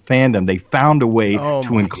Hamill and fandom, they found a way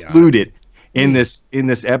to include it in this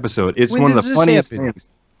episode. It's one of the funniest things.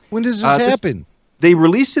 When does this happen? They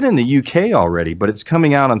released it in the UK already, but it's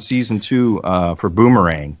coming out on season 2 for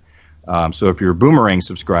Boomerang. So if you're a Boomerang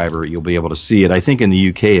subscriber, you'll be able to see it. I think in the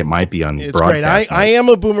UK it might be on It's broadcast. great. I am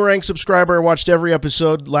a Boomerang subscriber. I watched every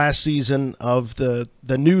episode last season of the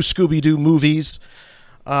new Scooby-Doo movies.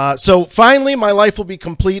 So finally, my life will be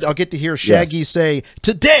complete. I'll get to hear Shaggy say,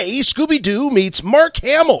 "Today, Scooby-Doo meets Mark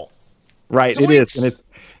Hamill." Right, it is,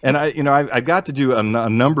 and I've got to do a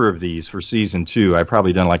number of these for season 2. I've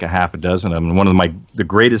probably done like a half a dozen of them. And one of the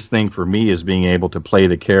greatest thing for me is being able to play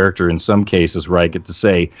the character in some cases where I get to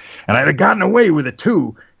say, "And I'd have gotten away with it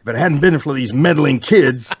too if it hadn't been for these meddling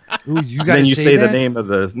kids." Ooh, then you say the name of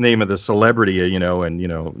the celebrity, and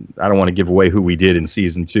I don't want to give away who we did in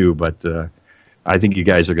season 2, but I think you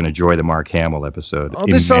guys are going to enjoy the Mark Hamill episode. Oh,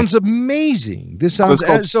 this sounds amazing. This sounds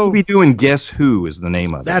so. Scooby-Doo and Guess Who is the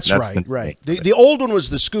name of it. That's right. The old one was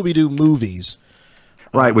the Scooby-Doo movies.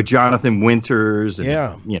 Right, with Jonathan Winters.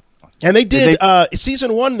 And, And they did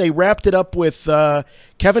season 1. They wrapped it up with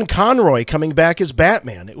Kevin Conroy coming back as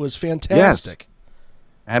Batman. It was fantastic. Yes.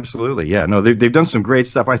 Absolutely, yeah. No, they've done some great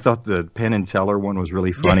stuff. I thought the Penn and Teller one was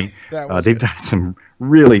really funny. They've done some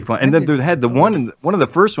really fun, and then they had the one of the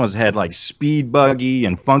first ones had like Speed Buggy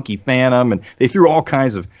and Funky Phantom, and they threw all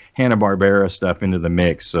kinds of Hanna-Barbera stuff into the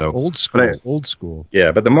mix. So old school.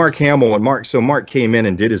 Yeah, but the Mark Hamill and Mark came in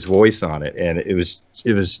and did his voice on it, and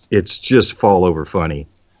it's just fall over funny.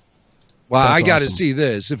 Well, That's I got to awesome. see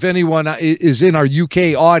this. If anyone is in our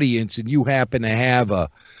UK audience and you happen to have a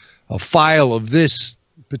file of this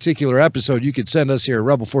particular episode, you could send us here at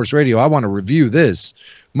Rebel Force Radio. I want to review this.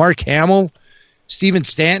 Mark Hamill, Stephen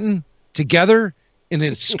Stanton together in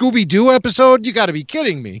a Scooby-Doo episode? You got to be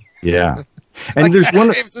kidding me. Yeah. And there's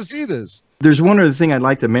one. I have to see this. There's one other thing I'd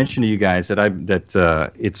like to mention to you guys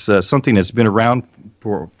that it's something that's been around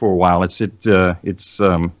for a while.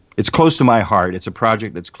 It's close to my heart. It's a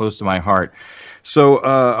project that's close to my heart. So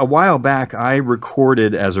a while back, I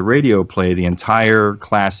recorded as a radio play the entire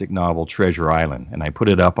classic novel Treasure Island, and I put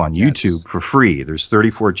it up on YouTube for free. There's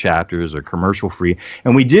 34 chapters, are commercial free,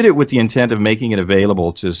 and we did it with the intent of making it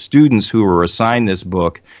available to students who were assigned this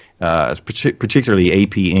book, particularly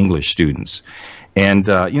AP English students. And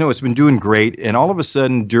it's been doing great. And all of a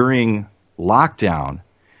sudden, during lockdown,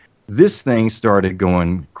 this thing started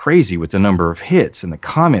going crazy with the number of hits and the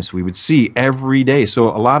comments we would see every day. So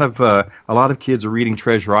a lot of kids are reading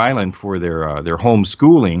Treasure Island for their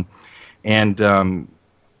homeschooling, and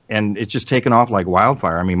it's just taken off like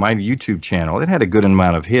wildfire. I mean, my YouTube channel, it had a good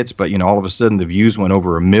amount of hits, but all of a sudden the views went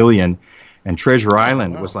over 1 million, and Treasure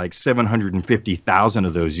Island was like 750,000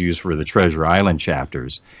 of those views for the Treasure Island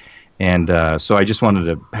chapters. And so I just wanted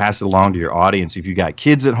to pass it along to your audience. If you got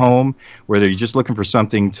kids at home, whether you're just looking for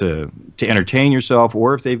something to entertain yourself,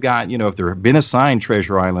 or if they've got, if they've been assigned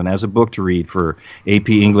Treasure Island as a book to read for AP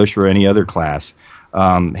English or any other class,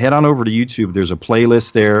 head on over to YouTube. There's a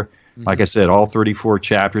playlist there. Like I said, all 34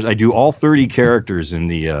 chapters. I do all 30 characters in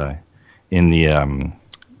the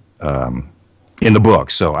book.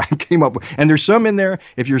 So I came up with, and there's some in there.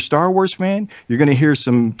 If you're a Star Wars fan, you're going to hear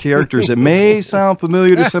some characters that may sound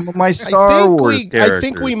familiar to some of my Star Wars characters. I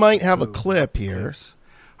think we might have a clip here.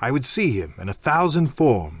 I would see him in 1,000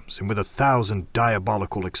 forms and with 1,000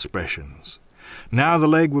 diabolical expressions. Now the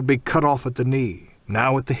leg would be cut off at the knee,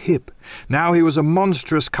 now at the hip. Now he was a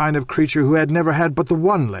monstrous kind of creature who had never had but the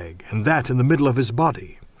one leg, and that in the middle of his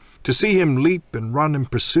body. To see him leap and run and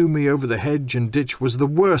pursue me over the hedge and ditch was the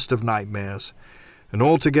worst of nightmares. And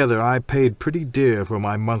altogether, I paid pretty dear for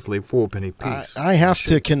my monthly 4-penny piece. I have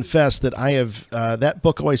to confess that I have that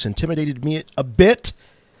book always intimidated me a bit.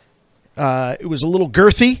 It was a little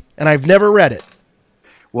girthy, and I've never read it.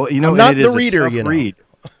 Well, I'm not the reader, read.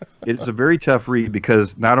 It's a very tough read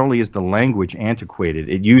because not only is the language antiquated,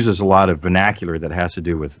 it uses a lot of vernacular that has to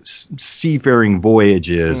do with seafaring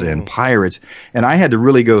voyages and pirates. And I had to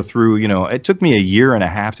really go through, it took me 1.5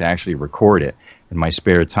 years to actually record it in my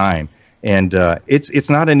spare time. And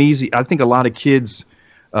it's not an easy. I think a lot of kids,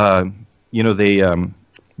 they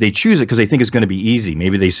choose it because they think it's going to be easy.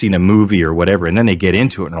 Maybe they've seen a movie or whatever, and then they get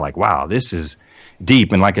into it and they're like, "Wow, this is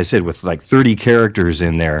deep." And like I said, with like 30 characters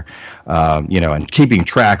in there, and keeping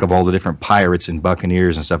track of all the different pirates and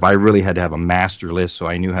buccaneers and stuff, I really had to have a master list so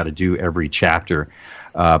I knew how to do every chapter.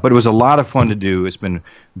 But it was a lot of fun to do. It's been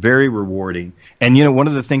very rewarding. And, one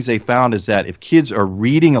of the things they found is that if kids are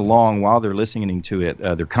reading along while they're listening to it,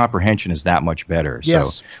 their comprehension is that much better.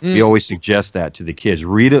 Yes. So we always suggest that to the kids.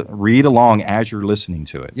 Read along as you're listening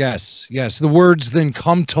to it. Yes. The words then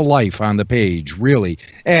come to life on the page, really.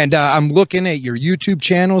 And I'm looking at your YouTube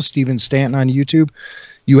channel, Stephen Stanton on YouTube.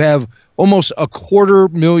 You have almost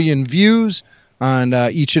 250,000 views on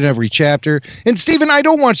each and every chapter. And, Stephen, I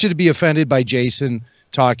don't want you to be offended by Jason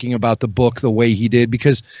talking about the book the way he did,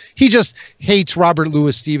 because he just hates Robert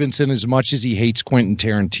Louis Stevenson as much as he hates Quentin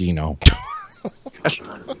Tarantino.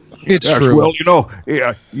 It's true. Well,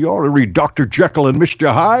 you ought to read Dr. Jekyll and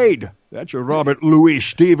Mr. Hyde. That's a Robert Louis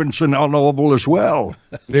Stevenson novel as well.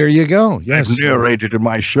 There you go. Yes. I've narrated it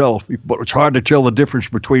myself, but it's hard to tell the difference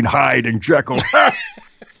between Hyde and Jekyll.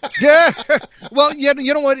 Yeah. Well,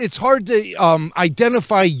 you know what? It's hard to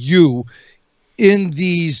identify you in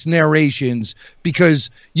these narrations because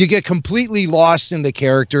you get completely lost in the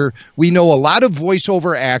character. We know a lot of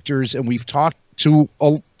voiceover actors, and we've talked to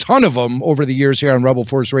a ton of them over the years here on Rebel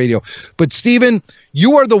Force Radio. But Stephen,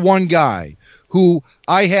 you are the one guy who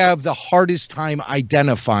I have the hardest time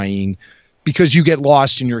identifying because you get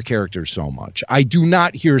lost in your character so much. I do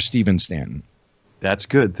not hear Stephen Stanton. That's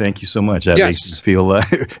good. Thank you so much. That makes me feel,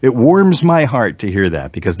 it warms my heart to hear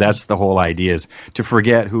that, because that's the whole idea, is to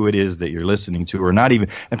forget who it is that you're listening to, or not even.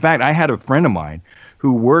 In fact, I had a friend of mine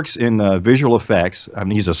who works in visual effects. I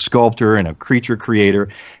mean, he's a sculptor and a creature creator.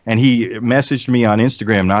 And he messaged me on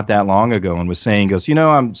Instagram not that long ago and was saying, he goes,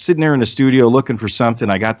 I'm sitting there in the studio looking for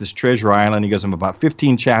something. I got this Treasure Island. He goes, I'm about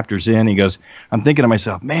 15 chapters in. He goes, I'm thinking to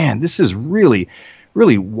myself, man, this is really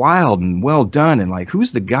wild and well done, and like,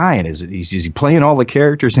 who's the guy, and is he playing all the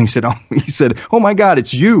characters? And he said, oh my God,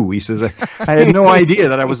 it's you. He says, I had no idea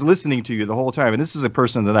that I was listening to you the whole time, and this is a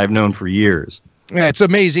person that I've known for years. Yeah, it's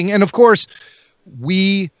amazing. And of course,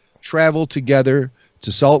 we traveled together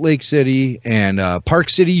to Salt Lake City and Park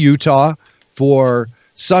City, Utah for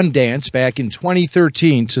Sundance back in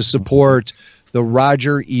 2013 to support the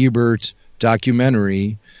Roger Ebert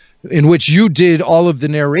documentary, in which you did all of the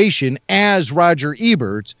narration as Roger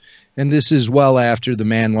Ebert. And this is well after the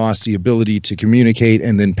man lost the ability to communicate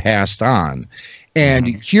and then passed on. And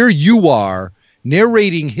here you are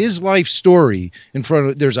narrating his life story in front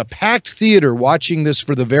of, there's a packed theater watching this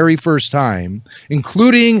for the very first time,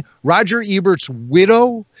 including Roger Ebert's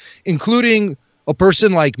widow, including a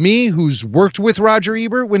person like me who's worked with Roger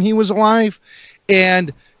Ebert when he was alive.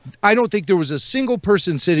 And I don't think there was a single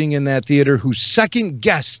person sitting in that theater who second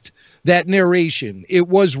guessed that narration. It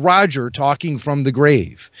was Roger talking from the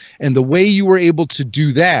grave. And the way you were able to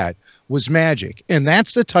do that was magic. And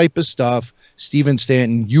that's the type of stuff, Stephen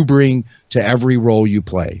Stanton, you bring to every role you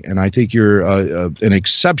play. And I think you're an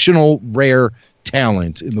exceptional, rare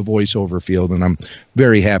talent in the voiceover field. And I'm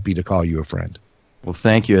very happy to call you a friend. Well,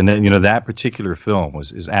 thank you. And then, that particular film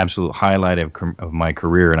is absolute highlight of my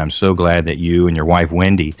career. And I'm so glad that you and your wife,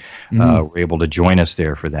 Wendy, were able to join us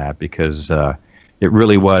there for that, because it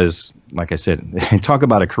really was, like I said, talk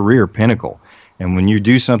about a career pinnacle. And when you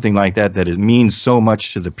do something like that, that it means so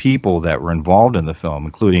much to the people that were involved in the film,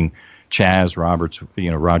 including Chaz Roberts,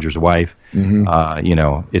 Roger's wife. And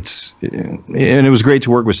it was great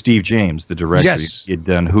to work with Steve James, the director. Yes. He had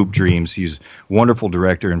done Hoop Dreams. He's a wonderful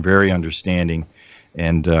director and very understanding.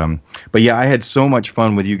 And but yeah, I had so much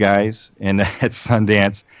fun with you guys and at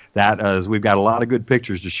Sundance. That we've got a lot of good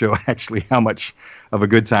pictures to show actually how much of a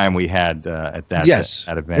good time we had at that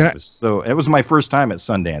event. So it was my first time at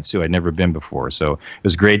Sundance too. I'd never been before, so it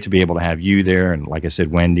was great to be able to have you there, and like I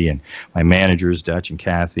said, Wendy and my managers, Dutch and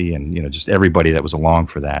Kathy, and just everybody that was along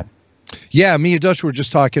for that. Yeah, me and Dutch were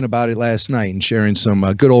just talking about it last night and sharing some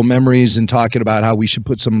good old memories and talking about how we should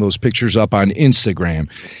put some of those pictures up on Instagram.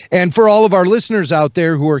 And for all of our listeners out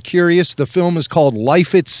there who are curious, the film is called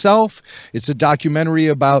Life Itself. It's a documentary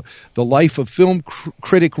about the life of film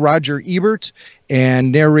critic Roger Ebert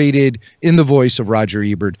and narrated in the voice of Roger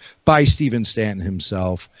Ebert by Stephen Stanton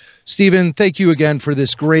himself. Stephen, thank you again for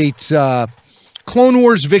this great Clone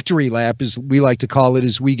Wars victory lap, as we like to call it,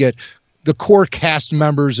 as we get the core cast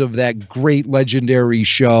members of that great legendary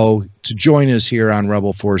show to join us here on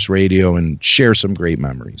Rebel Force Radio and share some great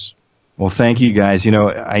memories. Well, thank you guys.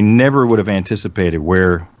 I never would have anticipated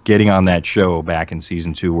where getting on that show back in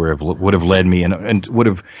season 2 would have led me and would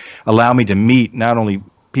have allowed me to meet not only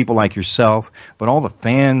people like yourself, but all the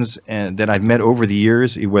fans that I've met over the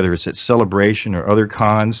years, whether it's at Celebration or other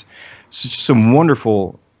cons. Some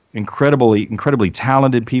wonderful, incredibly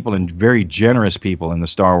talented people and very generous people in the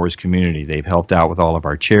Star Wars community. They've helped out with all of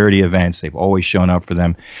our charity events. They've always shown up for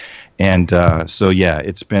them. And so yeah,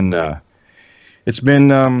 it's been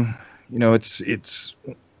been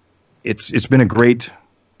a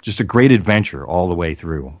great adventure all the way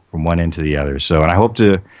through from one end to the other. So, and I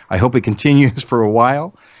hope it continues for a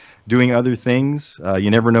while, doing other things. You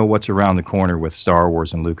never know what's around the corner with Star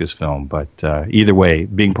Wars and Lucasfilm, but either way,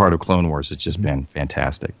 being part of Clone Wars has just been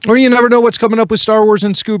fantastic. Or you never know what's coming up with Star Wars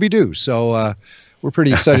and Scooby-Doo. So we're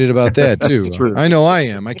pretty excited about that too. True. I know I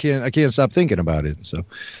am. I can't stop thinking about it. So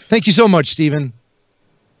thank you so much, Stephen.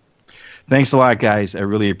 Thanks a lot, guys. I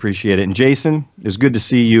really appreciate it. And Jason, it's good to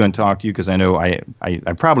see you and talk to you, because I know I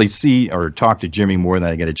probably see or talk to Jimmy more than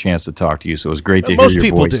I get a chance to talk to you. So it was great to hear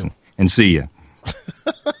your voice and see you.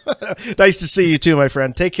 Nice to see you too, my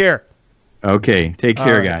friend. Take care. Okay. Take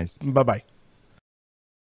care, guys. Bye-bye.